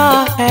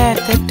එපා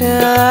ඈතට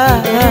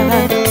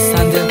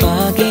සඳ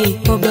වාගේ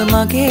ඔබ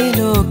මගේ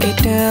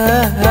ලෝකෙට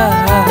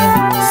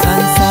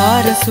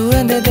සංසාර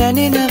සුවඳ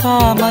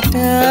දැනෙනවා මට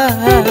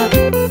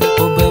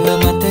ඔබව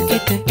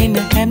මතකෙට එන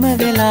හැම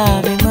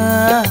වෙලාවෙම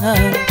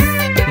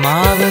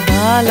මාව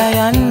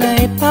දාලා යන්න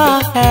එපා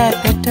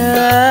ඈතට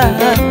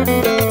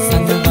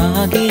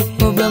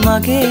ඔබ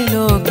මගේ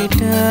ලෝකෙට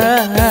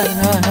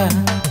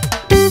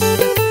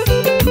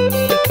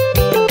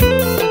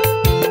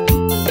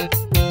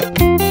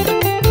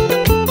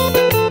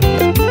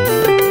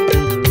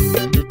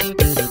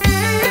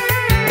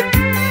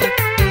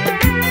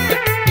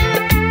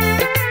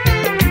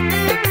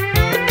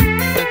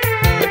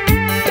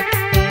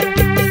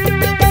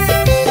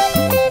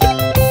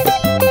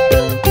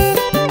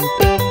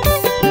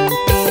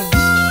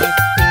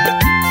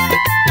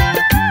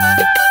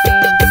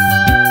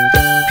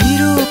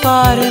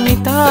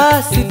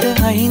සිත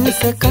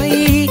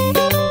අහිංසකයි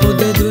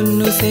උද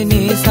දුන්නු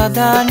සෙනේ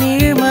සදා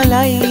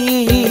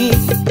නිර්මලයි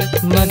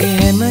මගේ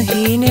හැම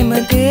හීනෙම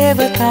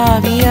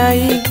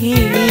දේවතාවියයි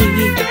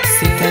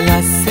සිත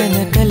ලස්සන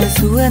කළ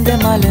සුවඳ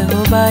මල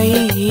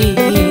ඔබයි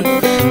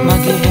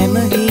මගේ හැම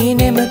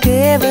හීනෙම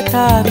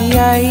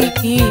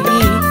දේවතාවියයි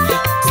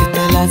සිත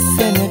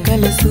ලස්සන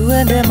කළ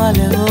සුවඳ මල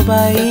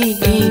ඔබයි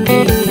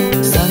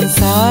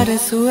සංසාර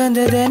සුවඳ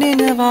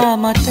දැනෙනවා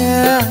මට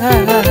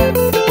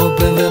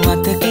ඔබව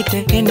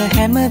මතකෙට එන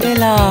හැම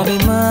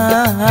වෙලාවෙම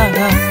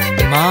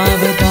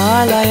මාව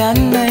දාලා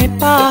යන්න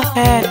එපා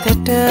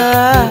ඈතට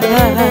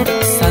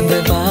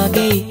සඳ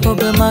වාගේ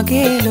ඔබ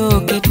මගේ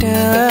ලෝකෙට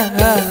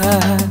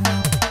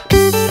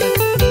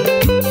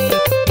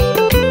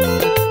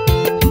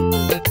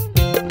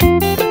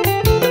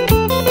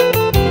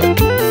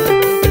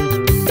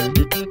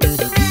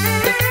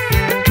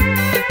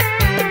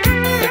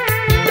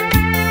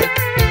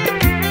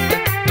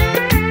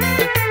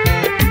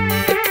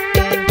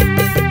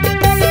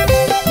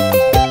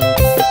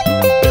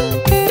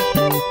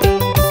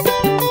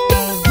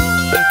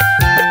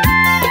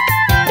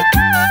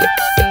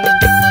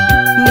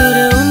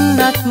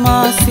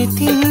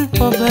සිතින්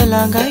ඔබ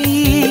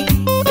ළඟයි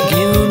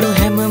ගෙවුණු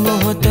හැම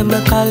මොහොතම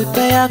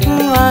කල්පයක්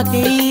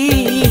වගේ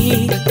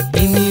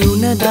හිමි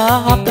වුණදා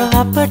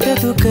අපට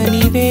දුක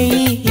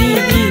නිවෙයි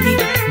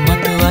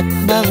මතවත්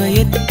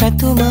බවයෙත්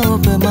පැතුම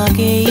ඔබ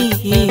මගේ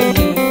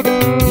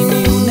හිමි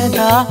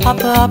වුණදා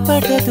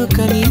අපට දුක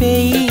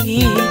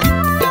නිවෙයි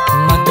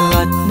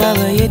මතවත්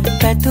බවයෙත්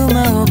පැතුම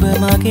ඔබ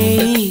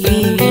මගේ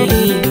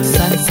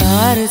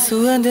සංසාර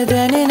සුවඳ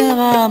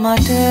දැනෙනවා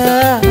මට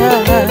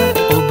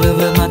ඔබව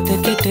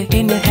මතකෙට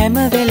එන හැම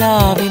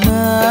වෙලාවෙම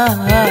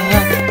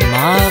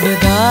මාව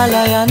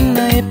දාලා යන්න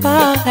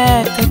එපා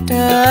ඈතට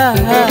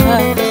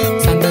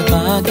සඳ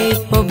වාගේ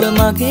ඔබ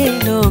මගේ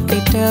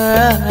ලෝකෙට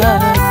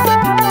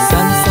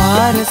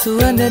සංසාර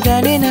සුවඳ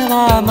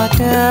දැනෙනවා මට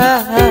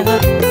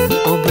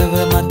ඔබව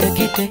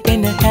මතකෙට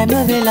එන හැම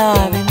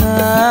වෙලාවෙම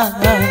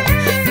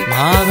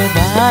මාව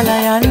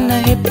දාලා යන්න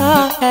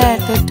එපා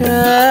ඈතට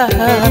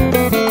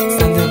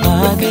සඳ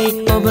වාගේ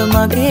ඔබ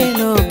මගේ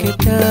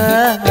ලෝකෙට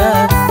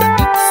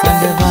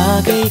සඳ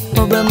වාගේ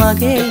ඔබ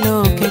මගේ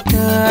ලෝකෙට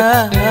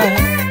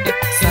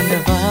සඳ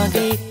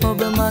වාගේ ඔබ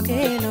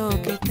මගේ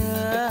ලෝකෙට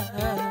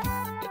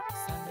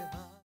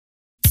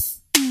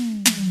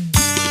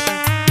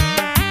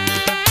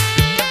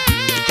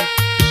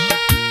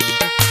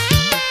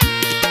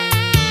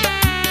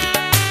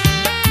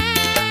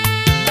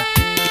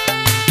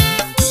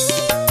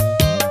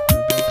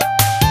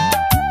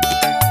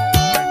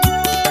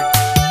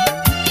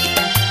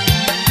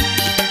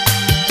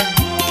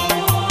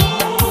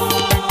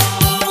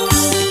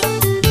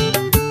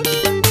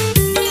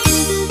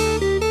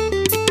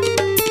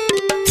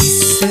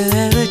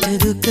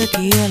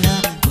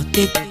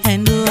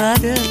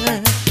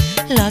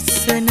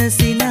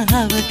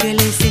සිනහව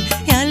කෙලෙසින්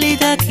යලි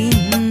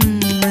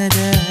දකින්නද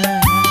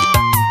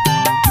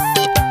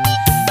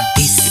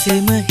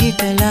ඉස්සෙම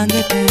හිත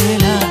ළඟට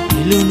වෙලා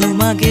ඉලුණු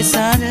මගේ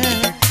සර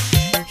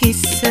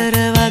ඉස්සර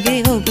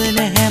වගේ ඔබ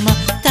නැහැම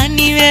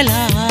තනි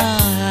වෙලාද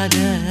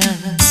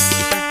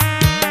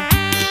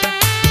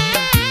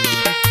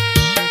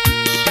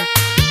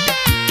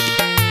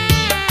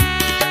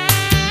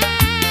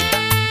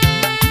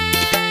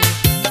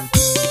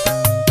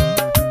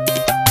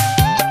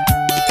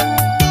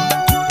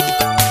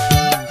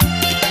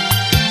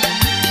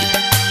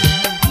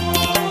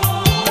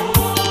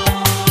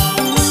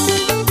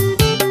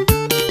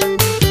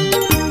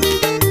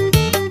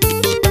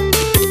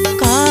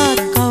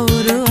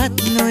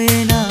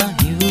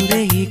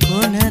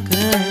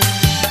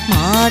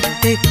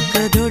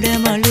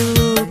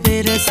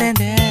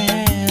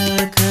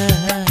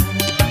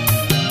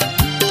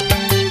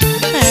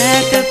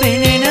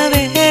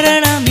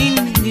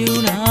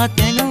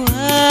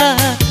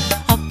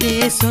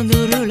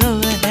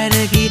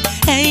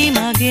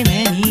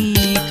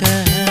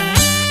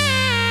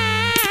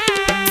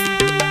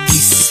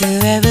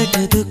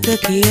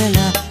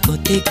කියලා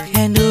කොතෙක්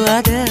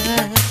හැඬුවද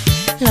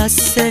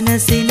ලස්සන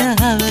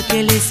සිනහව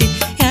කෙලෙසි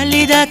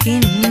යලි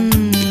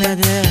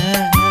දකින්නද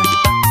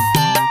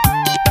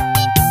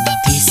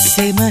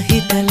තිස්සෙම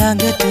හිත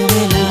ළඟට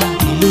වෙලා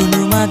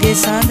ඉලුණු මගේ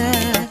සඳ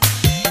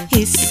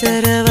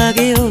ඉස්සර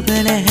වගේ ඔබ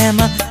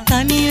නැහැම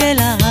තනි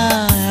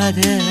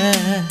වෙලාද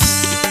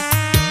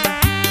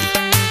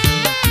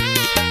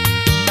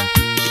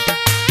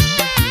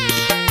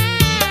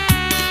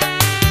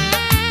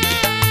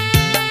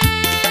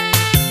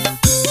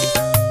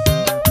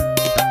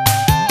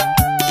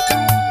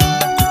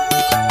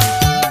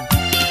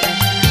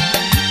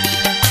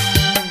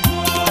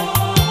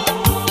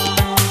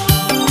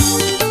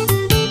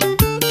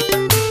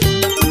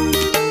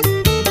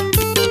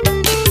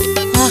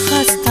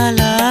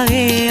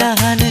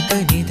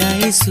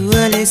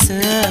සුවලෙස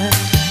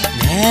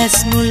නැස්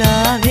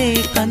මුලාවේ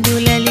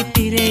කඳුලැලි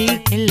පිරෙයි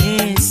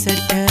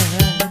කෙලෙසට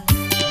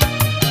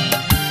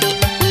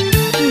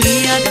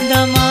ගියත්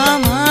දමා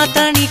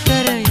මාතනි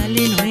කර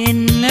යලි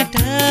නොෙන්නට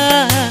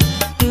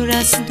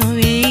දුරස්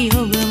නොවේ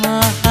ඔබ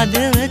මා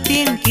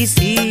හදවතින්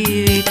කිසි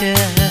විට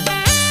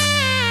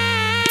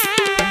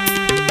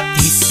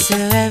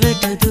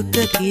ඉස්සවැවට දුක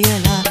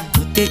කියලා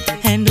කොතෙක්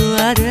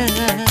හැඬුවද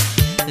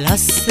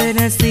ලස්සන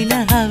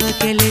සිනහව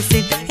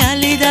කෙලෙසින්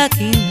යලි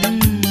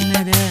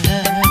දකින්නද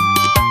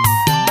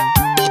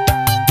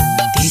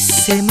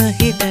තිස්සෙම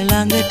හිත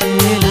ළඟට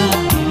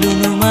වෙලා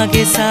ඉලුණු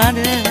මගේ සාද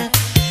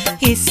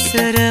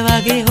ඉස්සර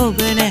වගේ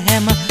ඔබ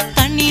නැහැම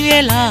තනි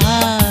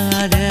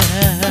වෙලාද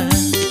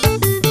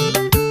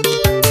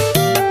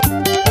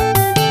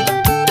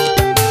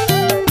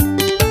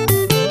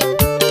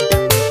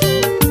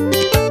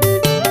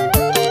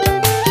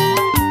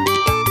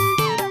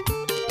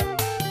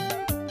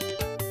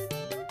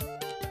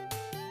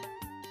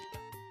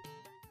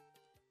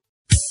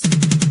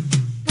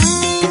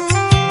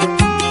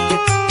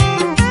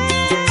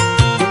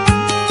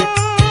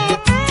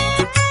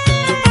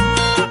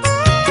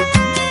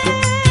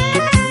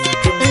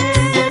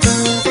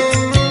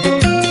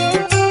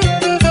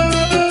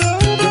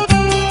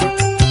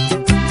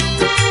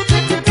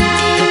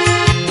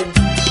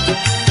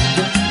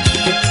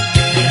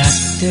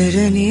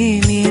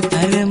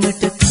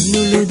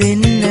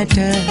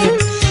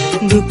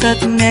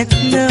දුකක්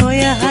නැත්ද ඔය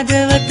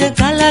හදවත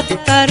කලක්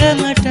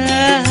තරමට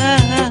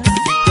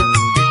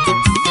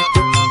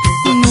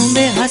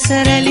නුඹේ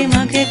හසරැලි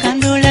මගේ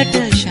කඳුලට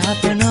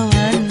ශාප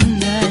නොවන්න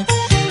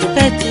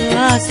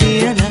පැතුවා සිය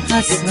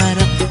දහස්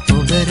වර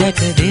ඔබ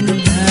රැක දෙන්න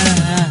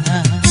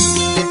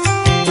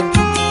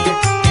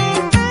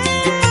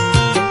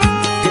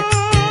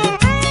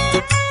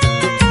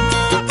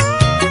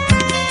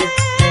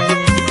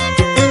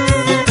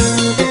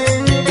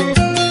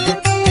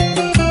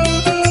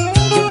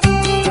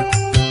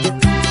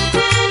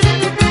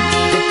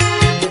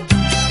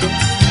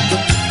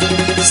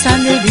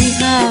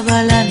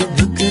බලන්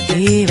දුක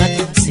දේවත්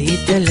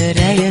සීතල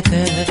රැයක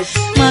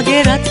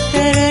මගේ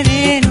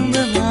රත්තරනේ නුඹ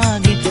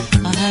මාගේ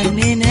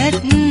අහන්නේ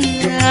නැත්නම්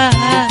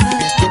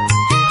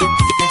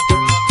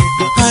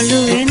කළු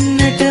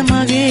වෙන්නට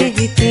මගේ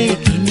හිතේ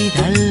කිනි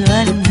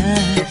දල්වන්න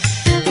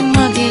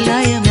මගේ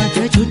ලය මත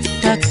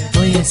චුට්ටක්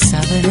ඔය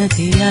සවන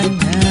තියන්න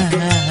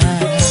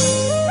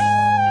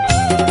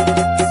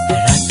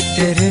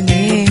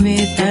රත්තරනේ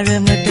මේ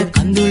තරමට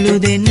කඳුළු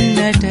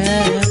දෙන්නට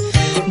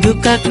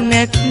දුකක්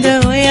නැත්ද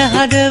ඔය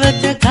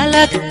හදවත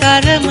කලක්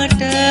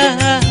තරමට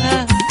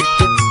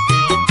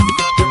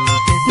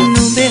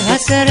නුඹේ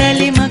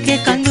හසරැලි මගේ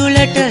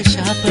කඳුලට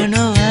ශාප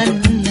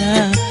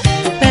නොවන්න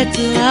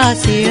පැතුවා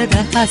සිය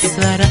දහස්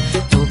වර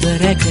ඔබ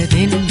රැක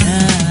දෙන්න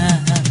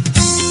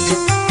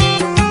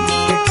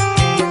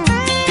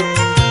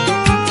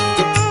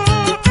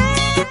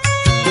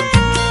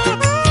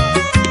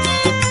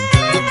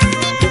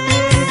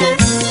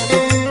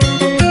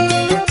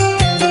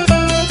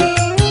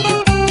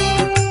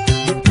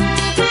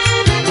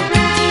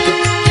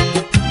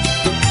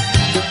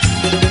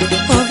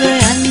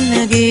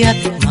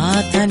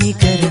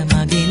තනිකර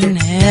මගින්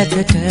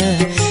ඈතට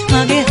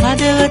මගේ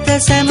හදවත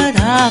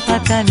සැමදා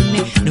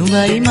පතන්නේ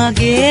නුඹයි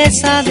මගේ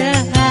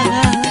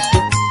සදහා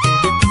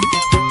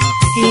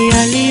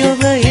යලි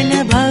ඔබ එන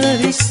බව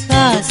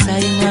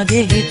විශ්වාසයි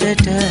මගේ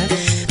හිතට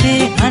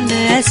මේ හඬ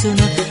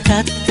ඇසුණොත්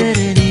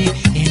රත්තරනේ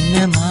එන්න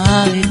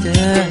මා වෙත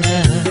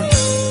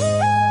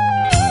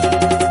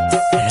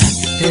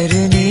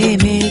රත්තරනේ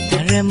මේ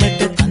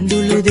තරමට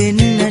කඳුළු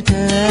දෙන්නට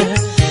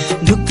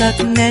දුකක්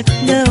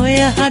නැත්ද ඔය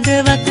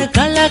හදවත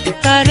කලක්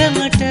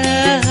තරමට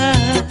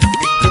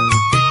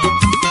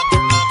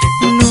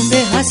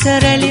නුඹේ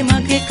හසරැලි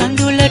මගේ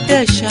කඳුළට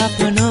ශාප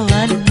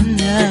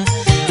නොවන්න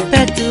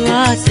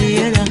පැතුවාසිය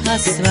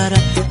රහස්වර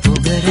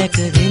ඔබ රැක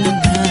දෙන්න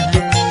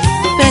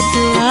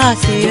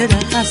පැතුවාසිය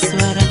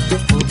රහස්වර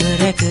ඔබ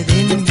රැක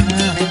දෙන්න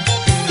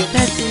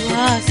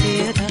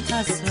පැතුවාසිය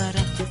රහස්වර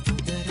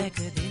ඔබ රැක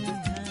දෙන්න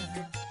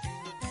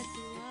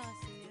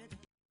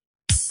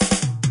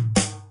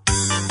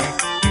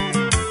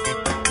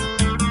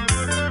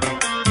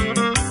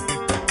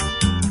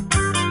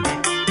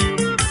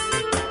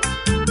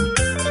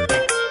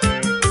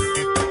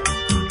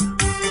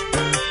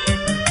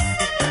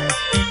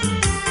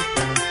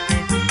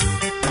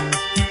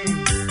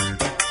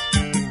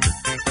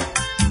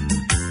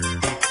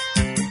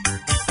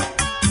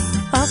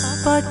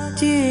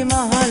අපච්චි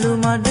මහලු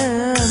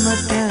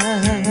මඩමට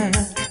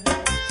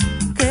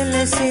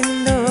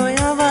කෙලසින්දෝ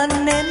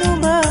යවන්නේ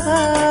නුඹ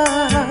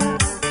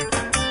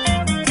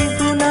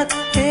තිබුණත්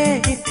ඒ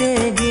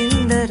හිතේ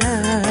ගින්දර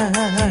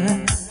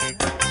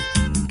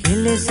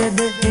කෙලසද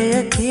එය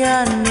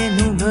කියන්නේ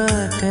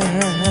නුඹට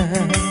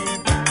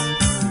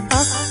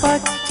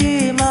අපච්චි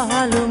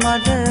මහලු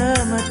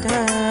මඩමට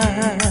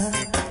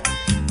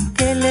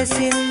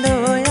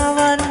කෙලසින්දෝ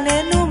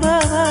යවන්නේ නුඹ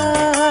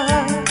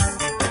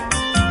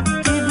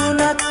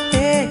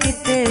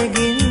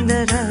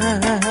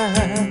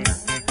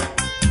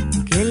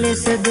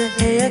කෙලෙසද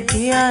එය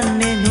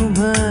කියන්නේ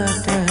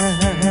නුඹට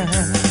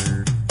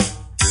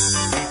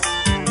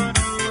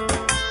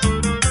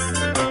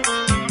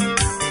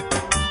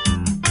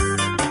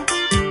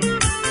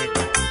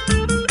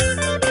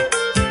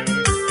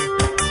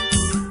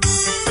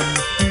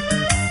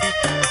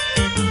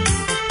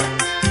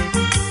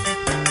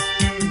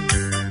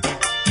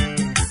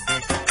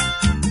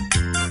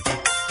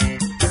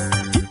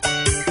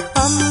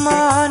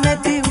අම්මා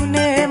නැති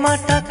උනේ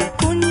මට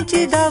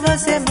කුංචි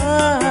දවසේම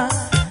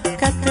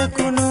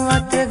කතකුණු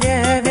අත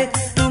ගෑවෙත්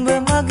නුඹ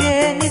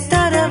මගේ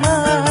නිතරම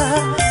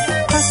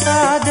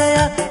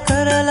අසාදයක්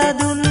කරලා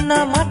දුන්න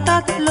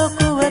මටත්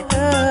ලොකුවට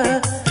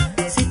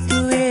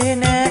සිතුවේ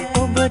නෑ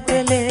ඔබට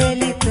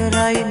ලේලි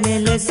කරයි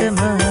මෙලෙසම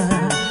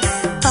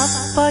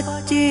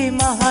අපච්චි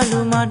මහලු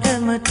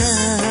මඩමට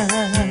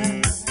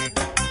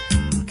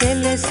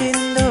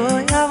කෙලසින්දෝ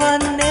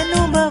යවන්නේ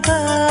නුඹව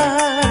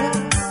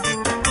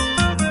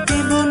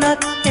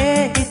තිබුණත්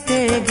ඒ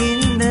හිතේ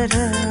ගින්දර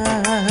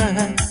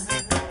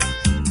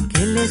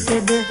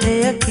කෙලෙසද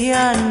එය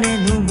කියන්නේ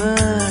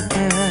නුඹට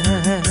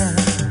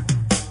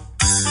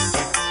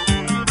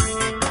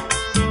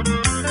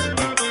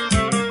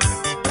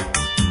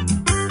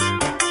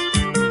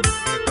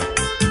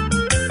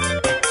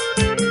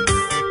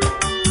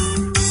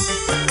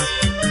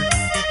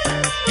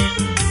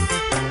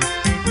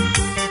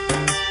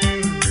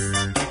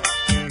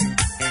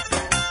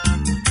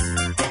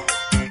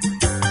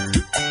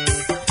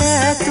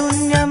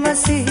ඈතුන්යම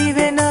සිහි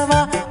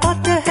වෙනවා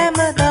ඔත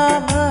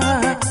හැමදාම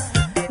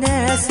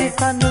නෑසි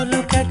කඳුළු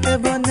කැට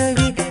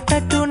බොඳවි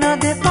පැටුණ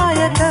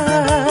දෙපයට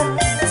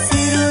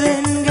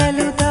සිරුරෙන්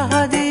ගැලු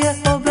දහදිය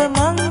ඔබ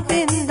මං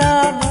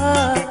පින්දාම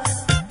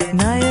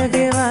ණය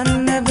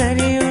ගෙවන්න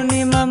බැරි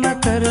උනි මම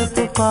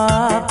කරපු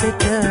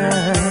පාපෙට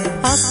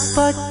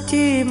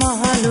අපච්චි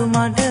මහලු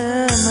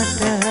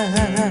මඩමට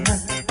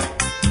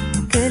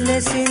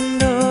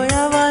කෙලසින්දෝ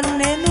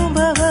යවන්නේ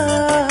නුඹව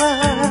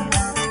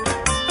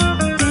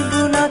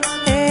තිබුණත්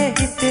ඒ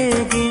හිතේ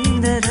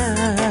ගින්දර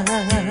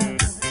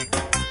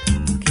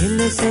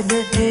කෙලෙසද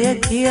එය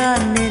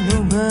කියන්නේ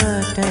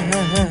නුඹට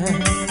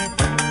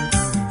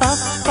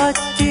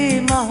අපච්චි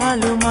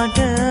මහලු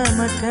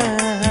මඩමට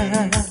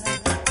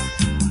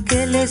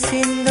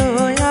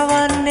කෙලසින්දෝ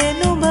යවන්නේ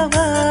නුඹව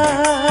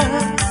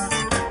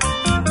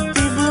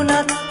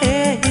තිබුණත්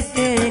ඒ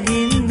හිතේ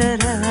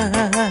ගින්දර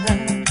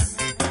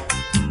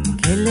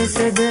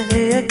කෙලෙසද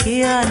එය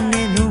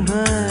කියන්නේ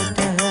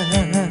නුඹට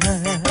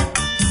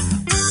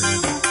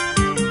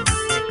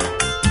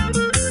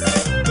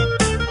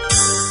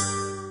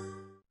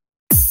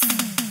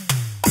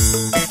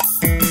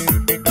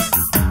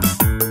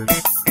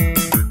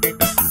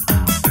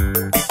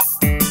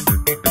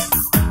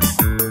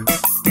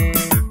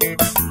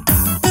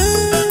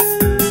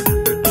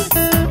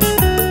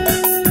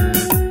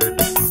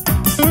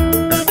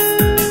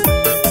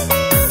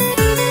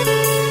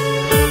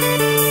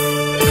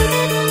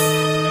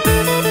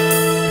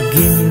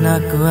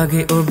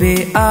වගේ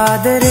ඔබේ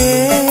ආදරේ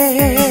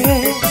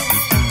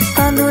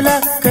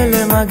කඳුලක් කළ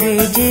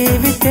මගේ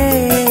ජීවිතේ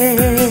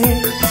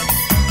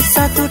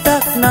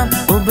සතුටක් නම්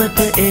ඔබට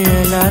එය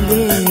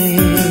ලැබේ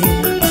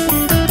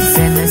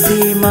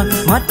සැනසීම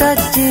සැනසීමක් මට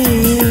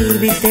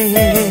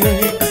ජීවිතේ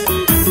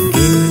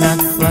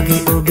ගින්නක්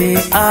වගේ ඔබේ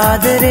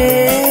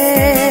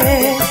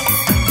ආදරේ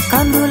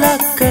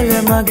කඳුලක් කළ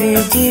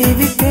මගේ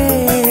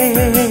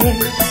ජීවිතේ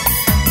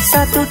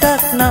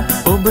සතුටක් නම්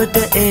ඔබට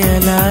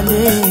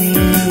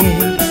එයලාලේ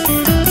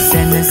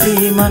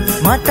සැනසීමක්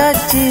මට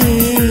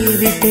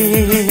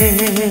ජීවිතේ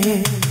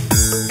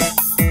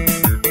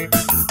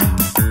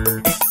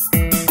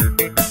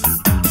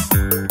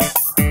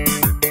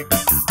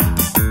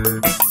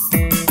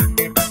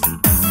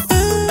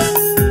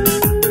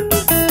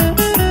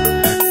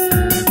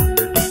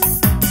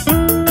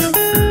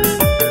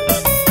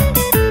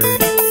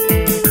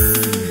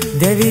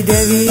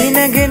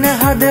දෙවිනගෙන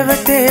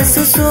හදවතේ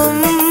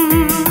සුසුම්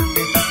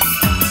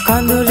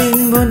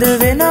කඳුලින් බොඳ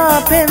වෙන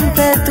පෙම්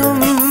පැතුම්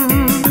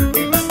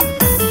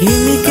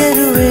හිමි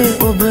කෙරුවේ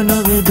ඔබ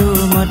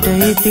නොවේදෝ මට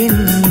ඉතින්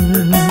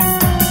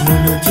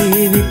මුළු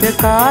ජීවිත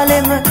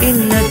කාලෙම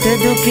ඉන්නට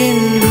දුකින්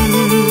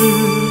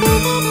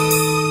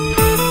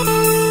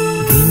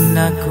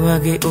ගින්නක්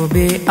වගේ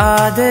ඔබේ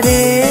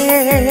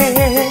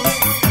ආදරේ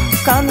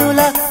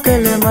කඳුලක්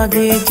කළ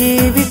මගේ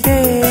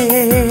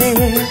ජීවිතේ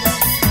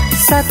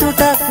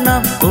සතුටක්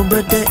නම්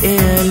ඔබට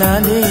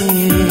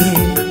එයලාලේ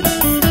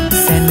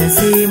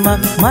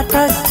සැනසීමක් මට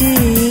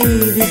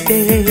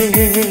ජීවිතේ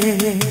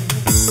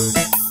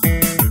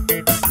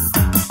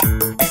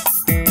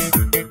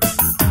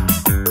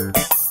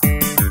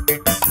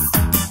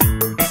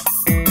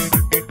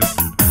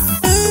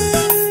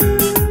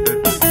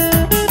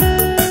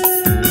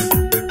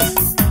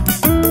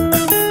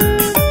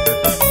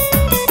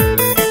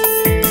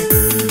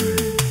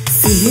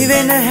සිහි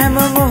වෙන හැම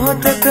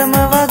මොහොතකම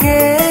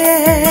වගේ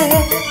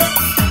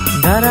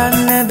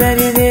දරන්න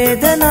බැරි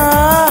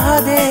වේදනා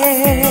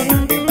හදේ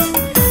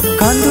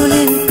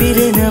කඳුලින්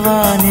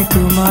පිරෙනවා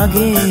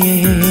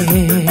නෙතුමගේ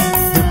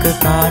දුක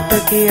කාට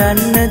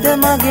කියන්නද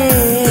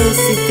මගේ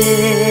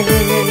සිතේ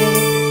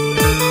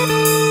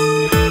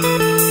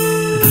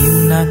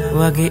ගින්නක්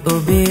වගේ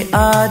ඔබේ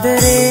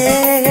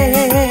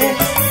ආදරේ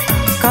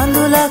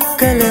කඳුලක්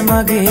කළ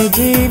මගේ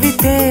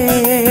ජීවිතේ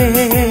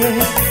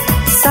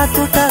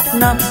සතුටක්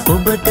නම්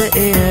ඔබට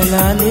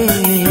එයලාලේ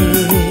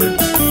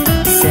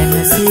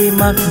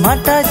සැනසීමක්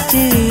මට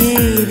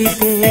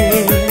ජීවිතේ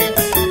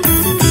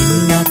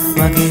ගින්නක්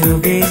වගේ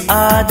ඔබේ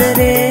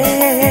ආදරේ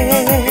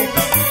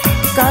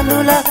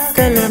කඳුලක්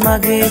කළ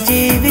මගේ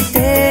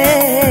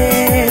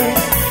ජීවිතේ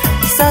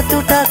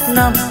සතුටක්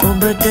නම්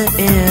ඔබට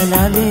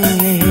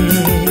එයලාලේ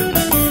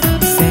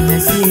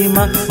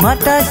සැනසීමක්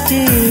මට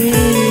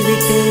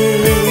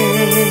ජීවිතේ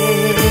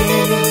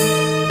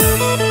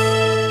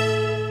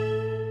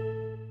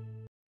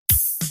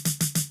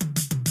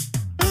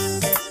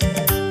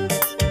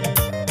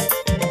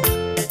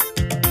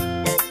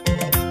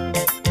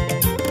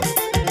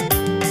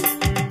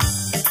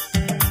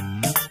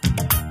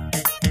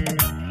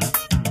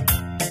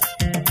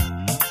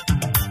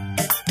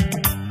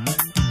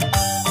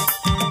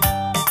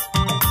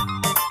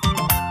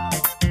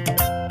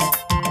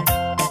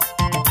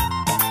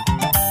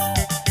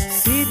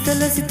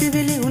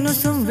සිතිවිලි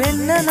උණුසුම්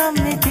වෙන්න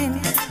නම්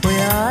ඉතින්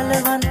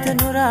ඔයාලවන්ත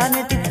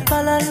නුරානෙටි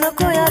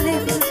බලන්නකො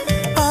යලින්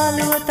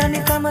පාළුව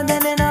තනිකම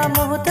දැනෙන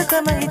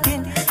මොහොතකම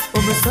ඉතින්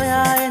ඔබ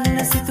සොයා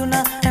එන්න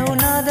සිතුණා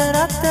ඇවුනාද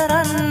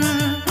රත්තරන්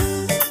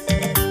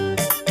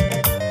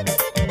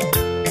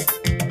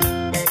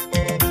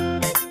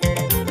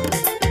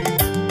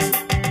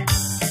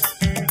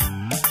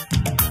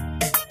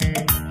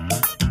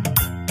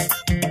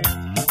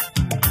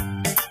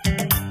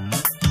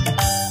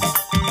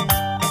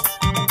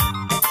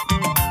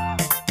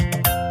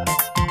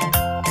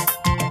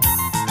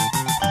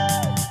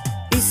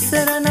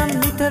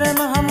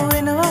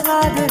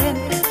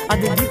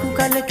අද දිගු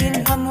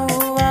කලකින්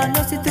හමුවා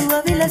නොසිතුව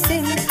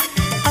විලසින්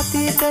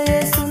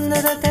අතීතයේ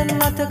සුන්දර තැන්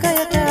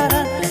මතකයට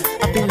අරන්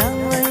අපි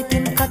ළඟව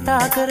ඉතින්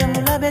කතා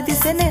කරමු ලැබෙති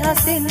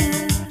සෙනෙහසින්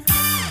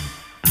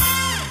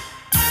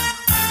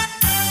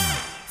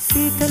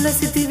සීතල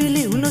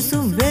සිතිවිලි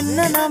උණුසුම් වෙන්න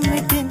නම්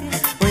ඉතින්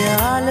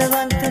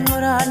ඔයාලවන්ත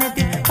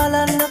නුරානෙති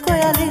බලන්නකො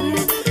යලින්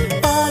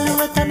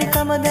පාළුව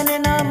තනිකම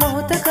දැනෙන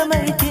මොහොතකම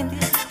ඉතින්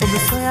ඔබ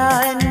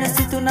සොයා එන්න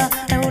සිතුණා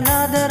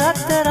ඇවුනාද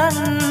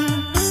රත්තරන්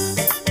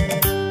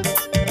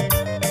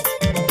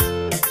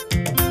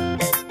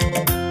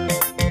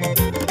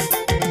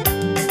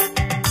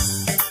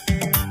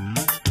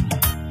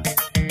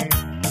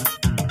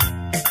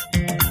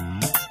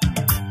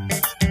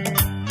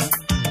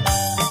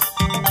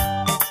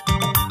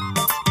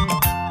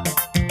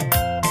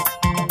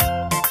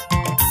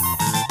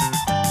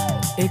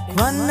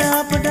එක්වන්න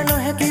අපට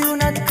නොහැකි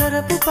වුණත්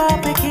කරපු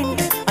පාපකින්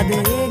අද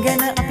ඒ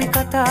ගැන අපි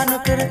කතා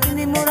නොකර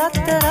ඉඳිමු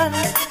රත්තරන්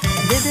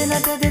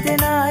දෙදෙනට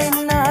දෙදෙනා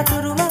ඉන්න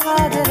අතුරුම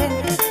ආදරෙන්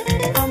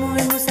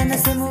හමුවෙමු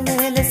සැනසෙමු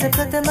මේ ලෙස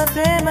ප්‍රථම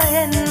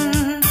ප්‍රේමයෙන්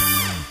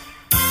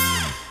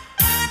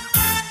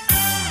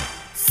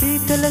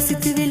සීතල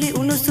සිතිවිලි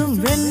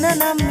උණුසුම් වෙන්න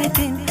නම්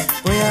ඉතින්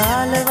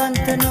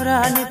ඔයාලවන්ත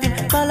නුරානෙති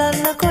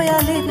බලන්නකො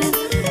යලින්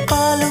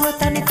පාළුව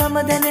තනිකම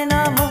දැනෙන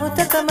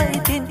මොහොතකම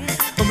ඉතින්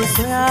ඔබ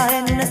සොයා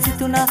එන්න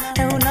සිතුණා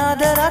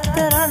ඇවුනාද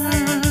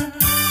රත්තරන්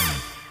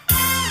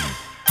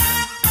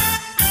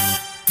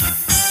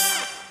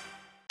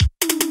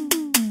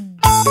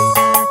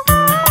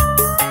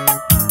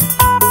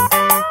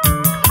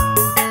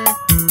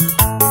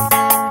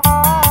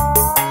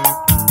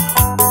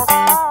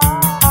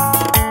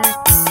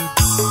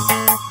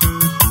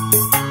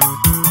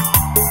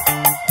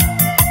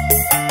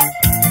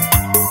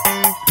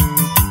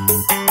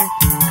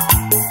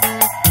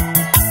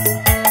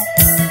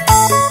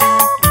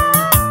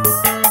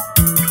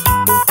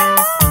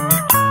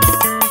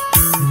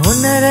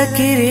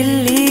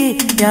කිරිල්ලි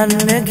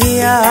යන්න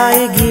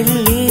ගියායි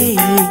ගිල්ලි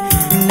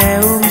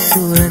නැවුම්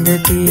සුවඳ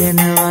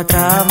තියෙනවා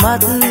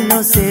තාමත්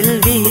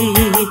නොසෙල්වි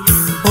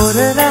හොර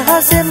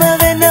රහසෙම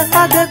වෙන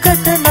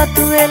හදකට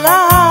නතු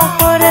වෙලා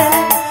හොර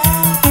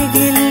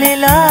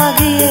ඉගිල්ලිලා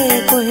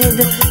ගියේ කොහෙද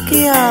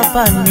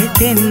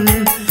කියාපන්නිතින්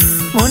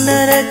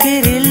මොනර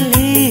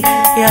කිරිල්ලි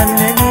යන්න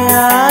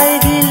ගියායි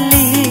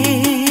ගිල්ලි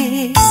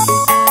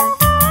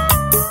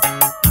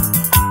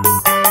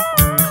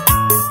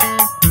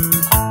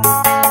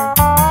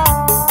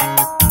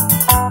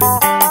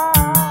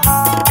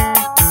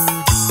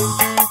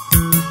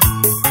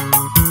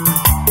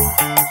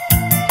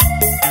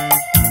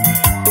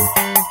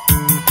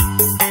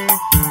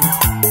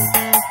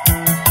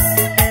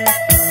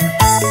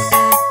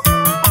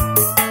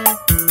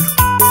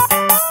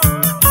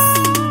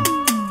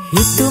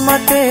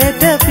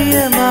හිතුමතේට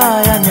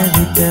පියමා යන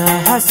විට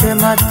අහස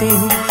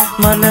මතින්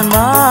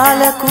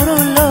මනමාල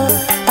කුරුල්ලෝ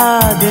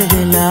ආද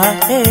වෙලා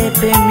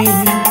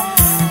හේපෙමින්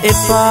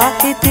එපා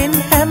හිතින්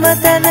හැම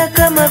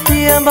තැනකම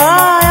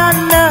පියමා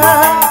යන්න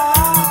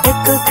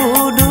එක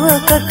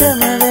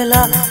කූඩුවකටම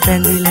වෙලා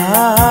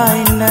රැඳිලා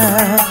ඉන්න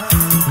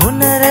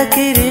මොනර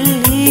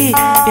කිරිල්ලි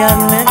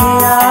යන්න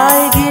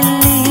ගියායි ගිල්ලි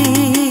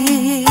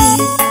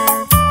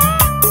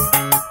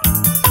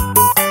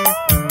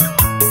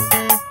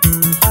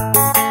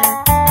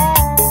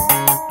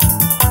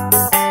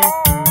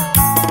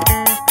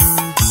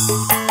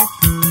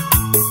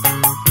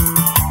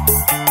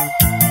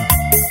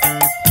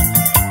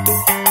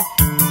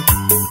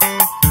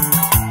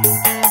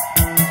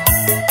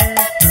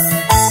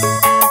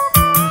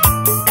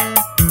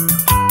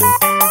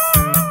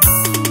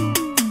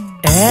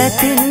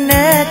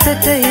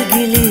ඈතට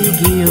ඉගිලි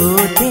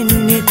ගියෝ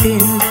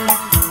තින්නිතින්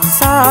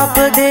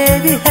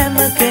සාපදේවි හැම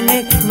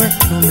කෙනෙක්ම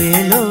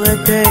නුඹේ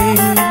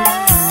ලොවතයින්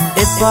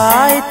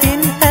එපා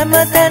ඉතින් හැම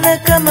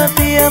තැනකම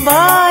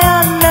පියවා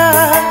යන්න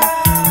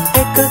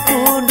එක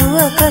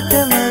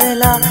කූඩුවකටම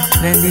වෙලා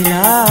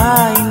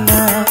රැඳිලා ඉන්න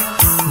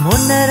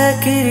මොනර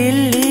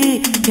කිරිල්ලි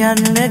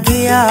යන්න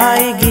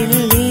ගියායි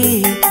ගිල්ලි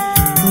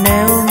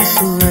නැවුම්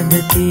සුවඳ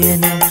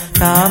තියෙන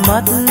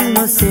තාමත්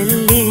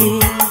නොසෙල්ලි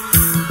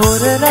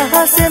හොර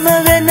රහසෙම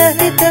වෙන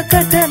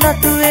හිතකට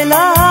නතු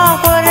වෙලා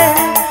හොර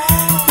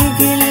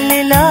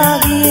ඉගිල්ලිලා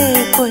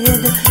ගියේ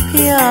කොහෙද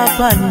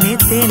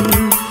කියාපන්නිතින්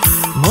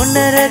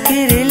මොනර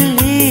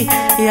කිරිල්ලි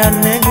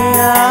යන්න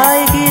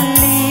ගියායි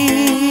ගිල්ලි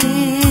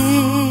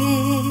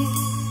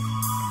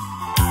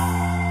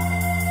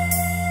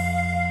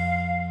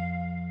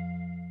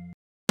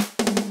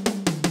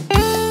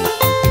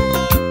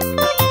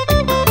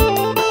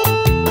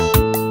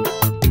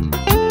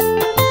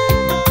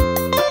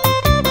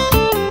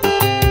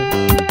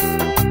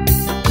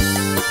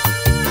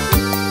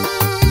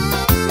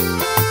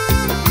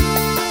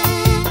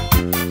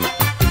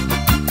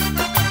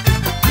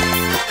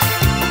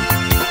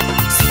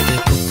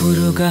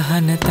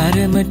ගහන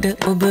තරමට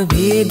ඔබ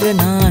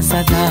වේදනා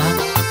සදා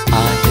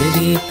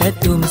ආදරේ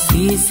පැතුම්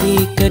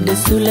සීසීකඩ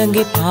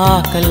සුළඟේ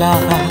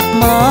පාකලා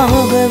මා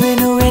ඔබ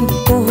වෙනුවෙන්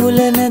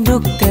පුහුලන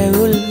දුක්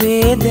තැවුල්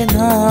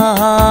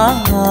වේදනා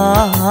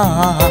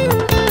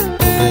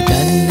ඔබ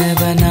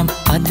දන්නවනම්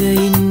අද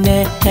ඉන්න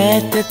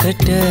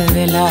ඈතකට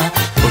වෙලා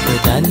ඔබ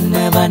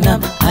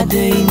දන්නවනම් අද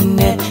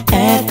ඉන්න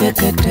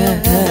ඈතකට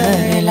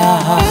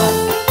වෙලා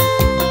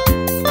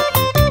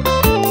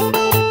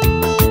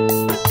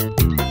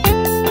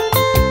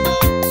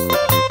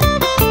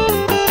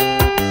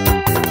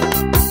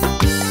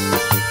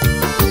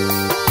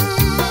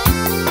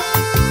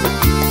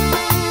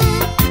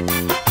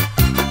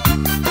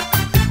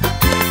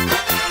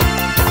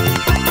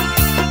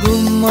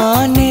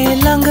මානේ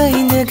ළඟ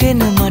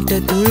ඉඳගෙන මට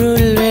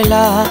තුරුල්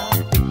වෙලා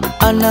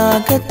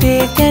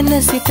අනාගතේ ගැන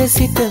සිත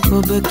සිත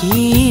ඔබ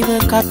කීව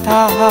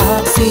කතා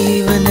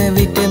සීවන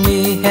විට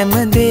මේ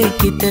හැමදේ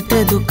හිතට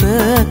දුක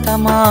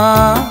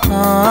තමා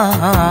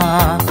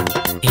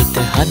හිත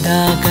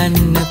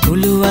හදාගන්න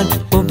පුළුවන්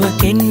ඔබ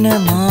එන්න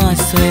මා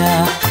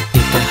සොයා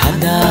හිත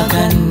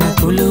හදාගන්න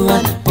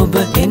පුළුවන් ඔබ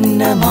එන්න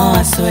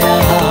මා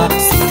සොයා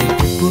සිත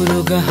පුපුරු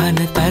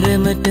ගහන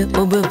තරමට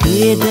ඔබ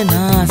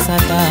වේදනා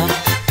සදා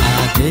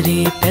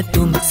ආදරේ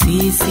පැතුම්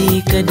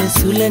සීසීකඩ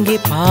සුළඟේ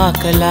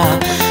පාකලා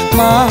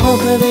මා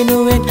ඔබ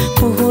වෙනුවෙන්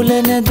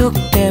පුහුලන දුක්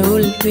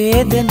තැවුල්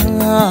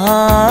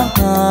වේදනා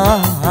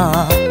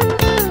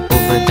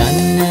ඔබ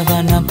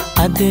දන්නවනම්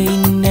අද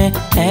ඉන්න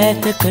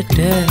ඈතකට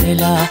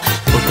වෙලා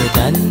ඔබ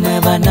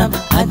දන්නවනම්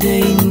අද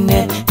ඉන්න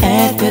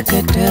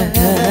ඈතකට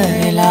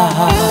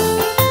වෙලා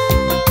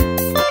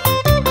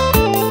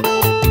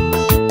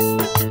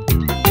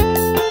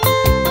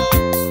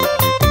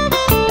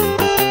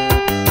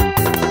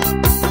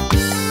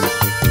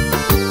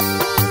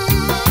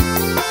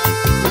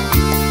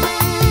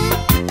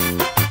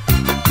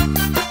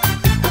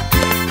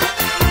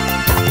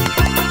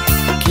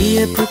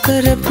කියපු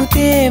කරපු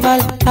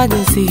දේවල් අද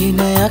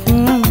සිහිනයක්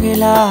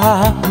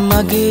වෙලා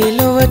මගේ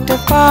ලොවට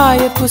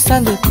පායපු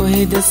සඳ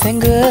කොහෙද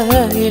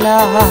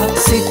සැඟවිලා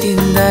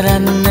සිතින්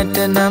දරන්නට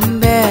නම්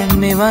බෑ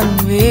මෙවන්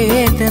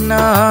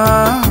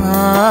වේදනා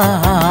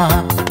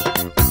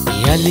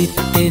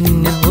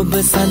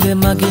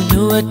මගේ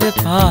ලුවට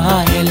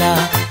පායලා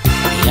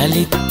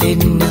යලිත්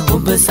එන්න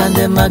ඔබ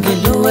සඳ මගේ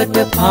ලුවට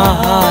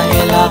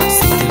පායලා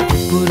සිත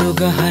පුපුරු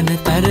ගහන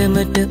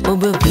තරමට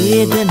ඔබ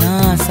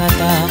වේදනා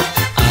සතා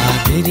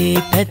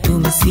ආදරේ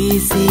පැතුම්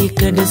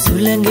සීසීකඩ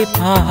සුළඟේ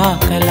පහ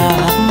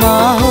කළා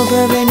මා ඔබ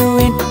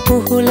වෙනුවෙන්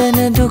පුහුලන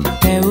දුක්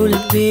පැවුල්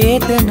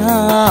වේදනා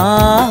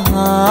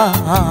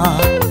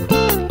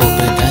ඔබ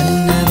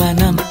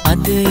දන්නවනම්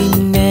අද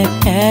ඉන්නේ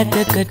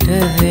ඈතකට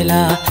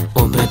වෙලා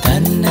ඔබ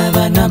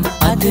දන්නවනම්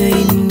අද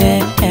ඉන්නේ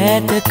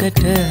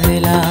ඈතකට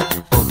වෙලා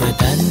ඔබ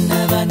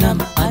දන්නවනම්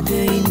අද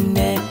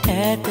ඉන්නේ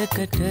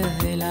ඈතකට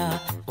වෙලා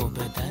ඔබ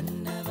දන්නවනම්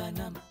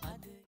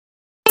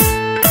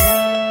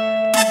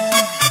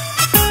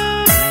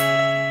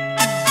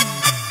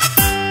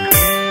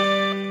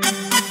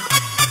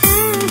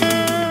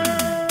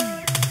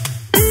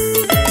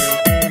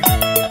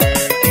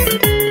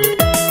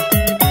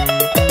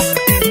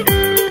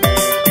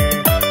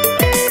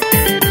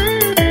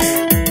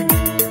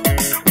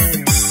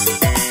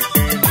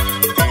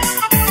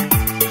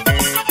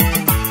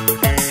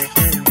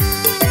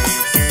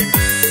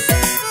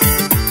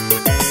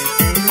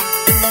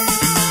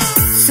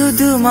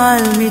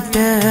මල්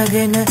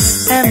මිටගෙන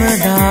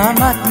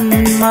හැමදාමත්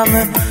මම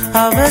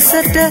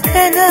හවසට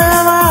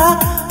එනවා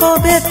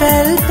ඔබේ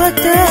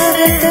පැල්පත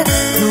වෙත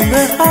නුඹ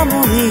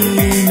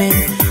හමුවීමෙන්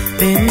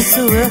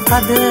පෙන්සුව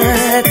හද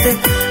ඇත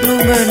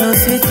නුඹ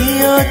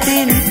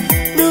නොසිටියොතින්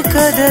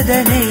දුකද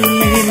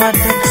දැනෙයි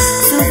මට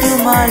සුදු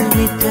මල්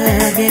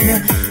මිටගෙන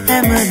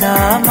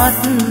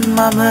හැමදාමත්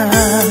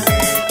මම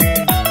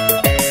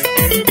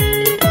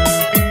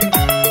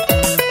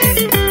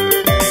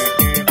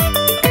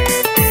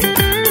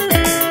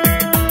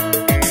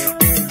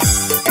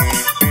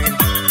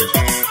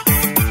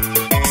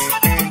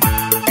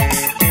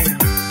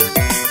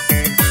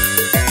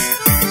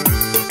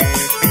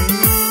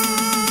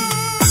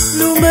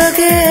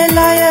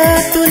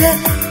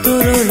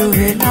තුරුළු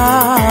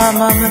වෙලා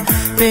මම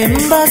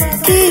පෙම්බස්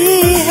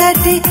කී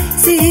හැටි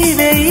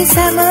සීවෙයි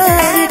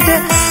සැමවිට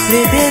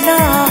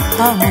වෙදෙනා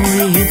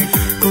හමුවේ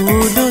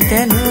කුඩු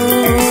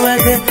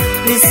තැනුවද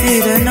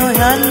විසිර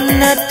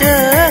නොයන්නට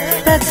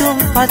පැතුම්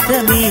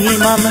පතමි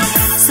මම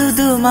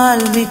සුදු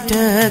මල්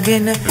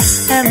මිටගෙන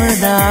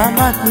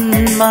හැමදාමත්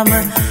මම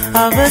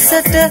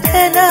අවසට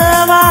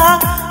එනවා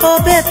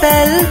ඔබේ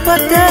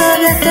පැල්පත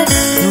වෙත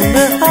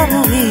නුඹ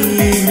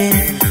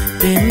හමුවීමෙන්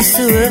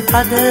පෙන්සුව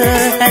හද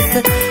ඇත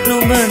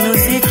නුඹ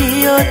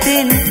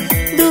නොසිටියොතින්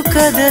දුකද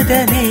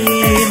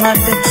දැනෙයි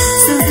මට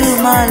සුදු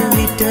මල්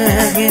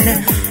මිටගෙන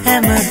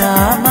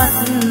හැමදාමත්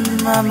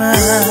මම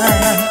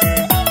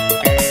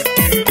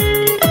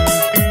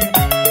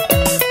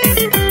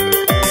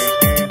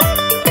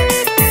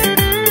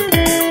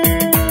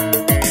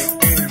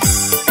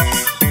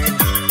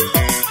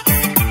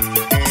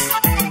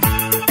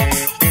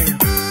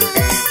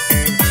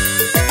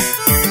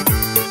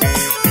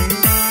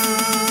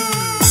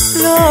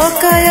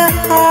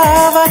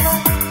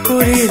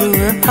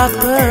කුරිරුව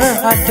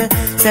අපහට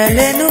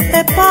සැලෙනු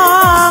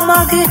එපා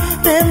මගේ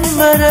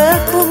පෙම්බර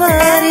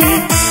කුමාරී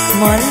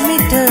මල්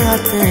මිට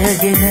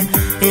අතගෙන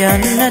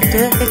යන්නට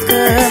එක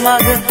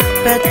මග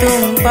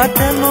පැතුම්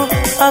පතමු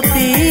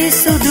අපි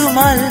සුදු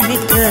මල්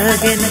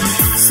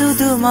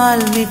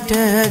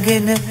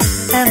මිටගෙන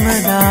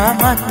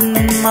හැමදාමත්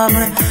මම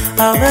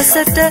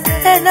අවසට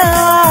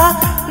එනවා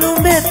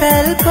නුඹේ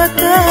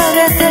පැල්පත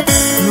වෙත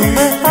නුඹ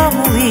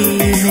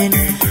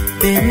හමුවීමෙන්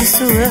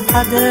පෙන්සුව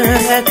හද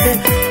ඇත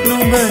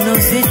නුඹ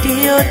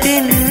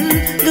නොසිටියොතින්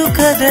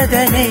දුකද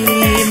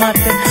දැනෙයි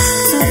මට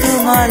සුදු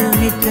මල්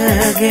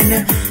මිටගෙන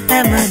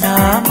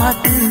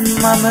හැමදාමත්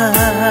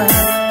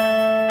මම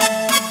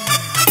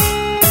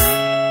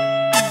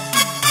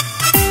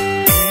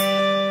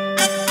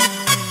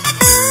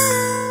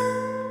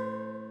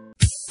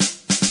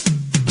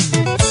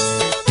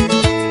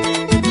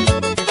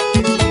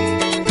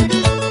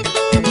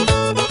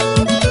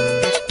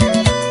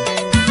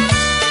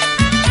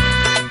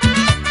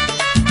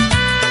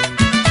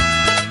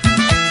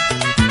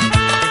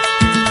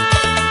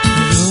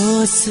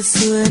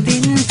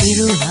සුවඳින්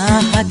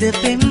පිරුණා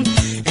හදපෙම්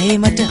ඒ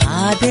මට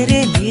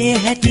ආදරේ මේ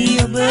හැටි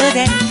ඔබ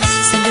දැන්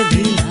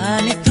සඳවිලා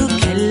නෙතු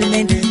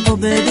කෙල්මෙන්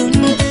ඔබ දුන්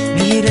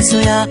මිහිර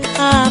සොයා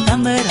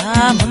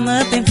ආපමරා මම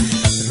පෙම්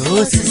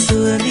රෝස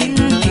සුවඳින්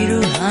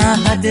පිරුණා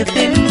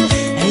හදපෙම්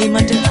ඒ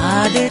මට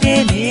ආදරේ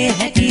මේ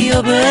හැටි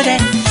ඔබ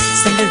දැන්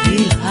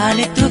සඳවිලා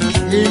නෙතු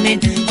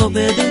කෙල්මෙන්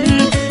ඔබ දුන්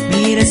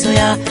මිහිර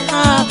සොයා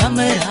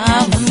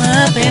ආපමරා මම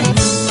පෙම්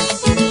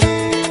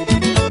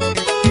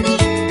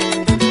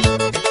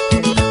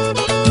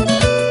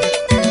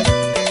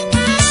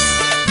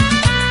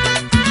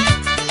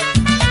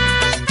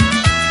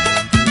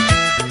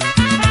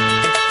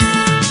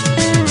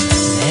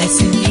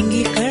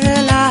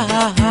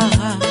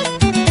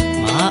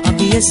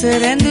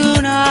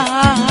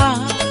සරඳුනා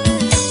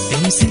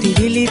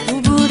පෙම්සිටිවිලි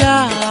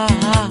පුබුරා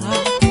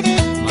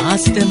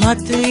මාස්ට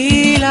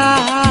මතුීලා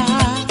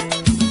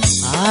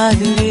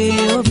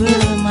ආදරේ ඔබ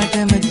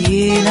මටම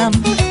දීනම්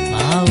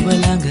මා ඔබ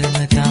ළඟම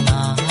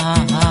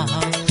තමා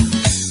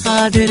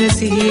ආදර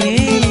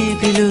සිහිනේ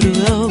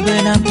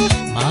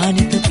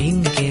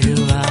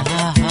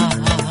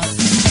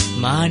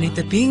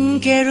වෙත පින්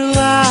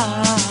කෙරුවා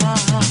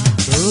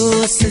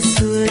රෝස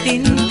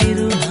සුවඳින්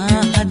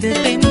පිරුණා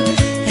හදපෙම්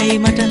ඇයි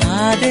මට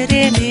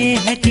ආදරේ මේ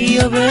හැටි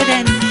ඔබ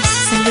දැන්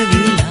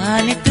සැඟවිලා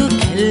නෙතු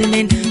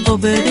කැල්මෙන්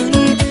ඔබ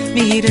දුන්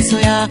මිහිර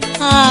සොයා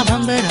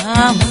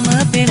ආවම්බරා මම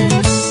පෙම්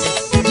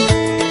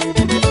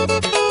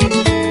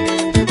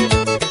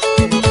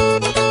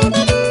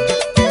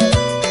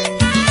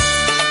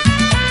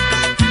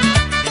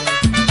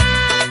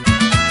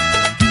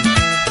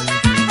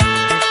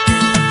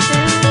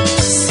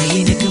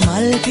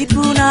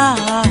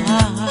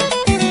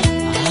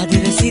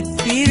ආදර සිත්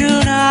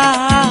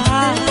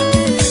පිරුණා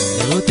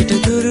ලෝතට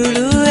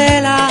දුරුළු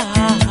වෙලා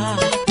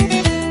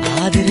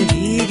ආදර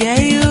වී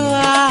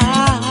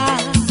ගැයුවා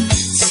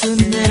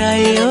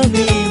සුන්දරයි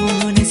ඔබේ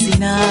මුහුණ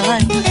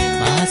සිනාවන්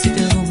මාසිත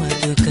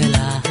උමතු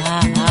කළා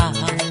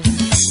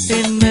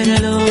පෙම්බර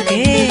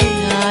ලෝකේ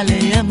ආලය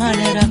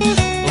මනරම්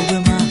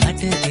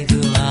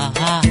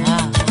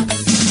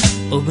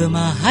ඔබ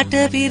මහට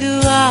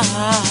පිරුවා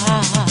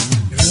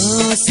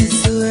රෝස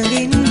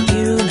සුවඳින්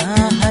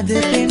පිරුණා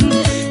හදපෙම්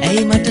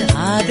ඇයි මට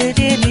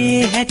ආදරේ මේ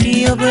හැටි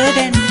ඔබ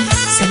දැන්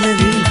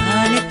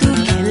සැඟවිලා නෙතු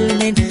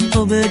කැල්මෙන්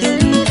ඔබ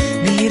දුන්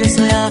මිහිර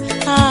සොයා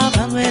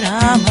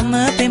ආවම්බරා මම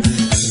පෙම්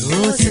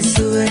රෝස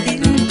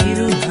සුවඳින්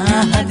පිරුණා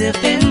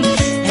හදපෙම්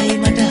ඇයි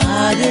මට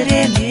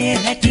ආදරේ මේ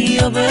හැටි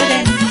ඔබ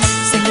දැන්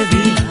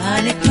සැඟවිලා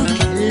නෙතු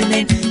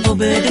කැල්මෙන්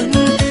ඔබ දුන්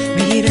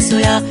මිහිර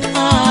සොයා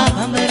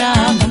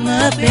ආවම්බරා මම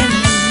පෙම්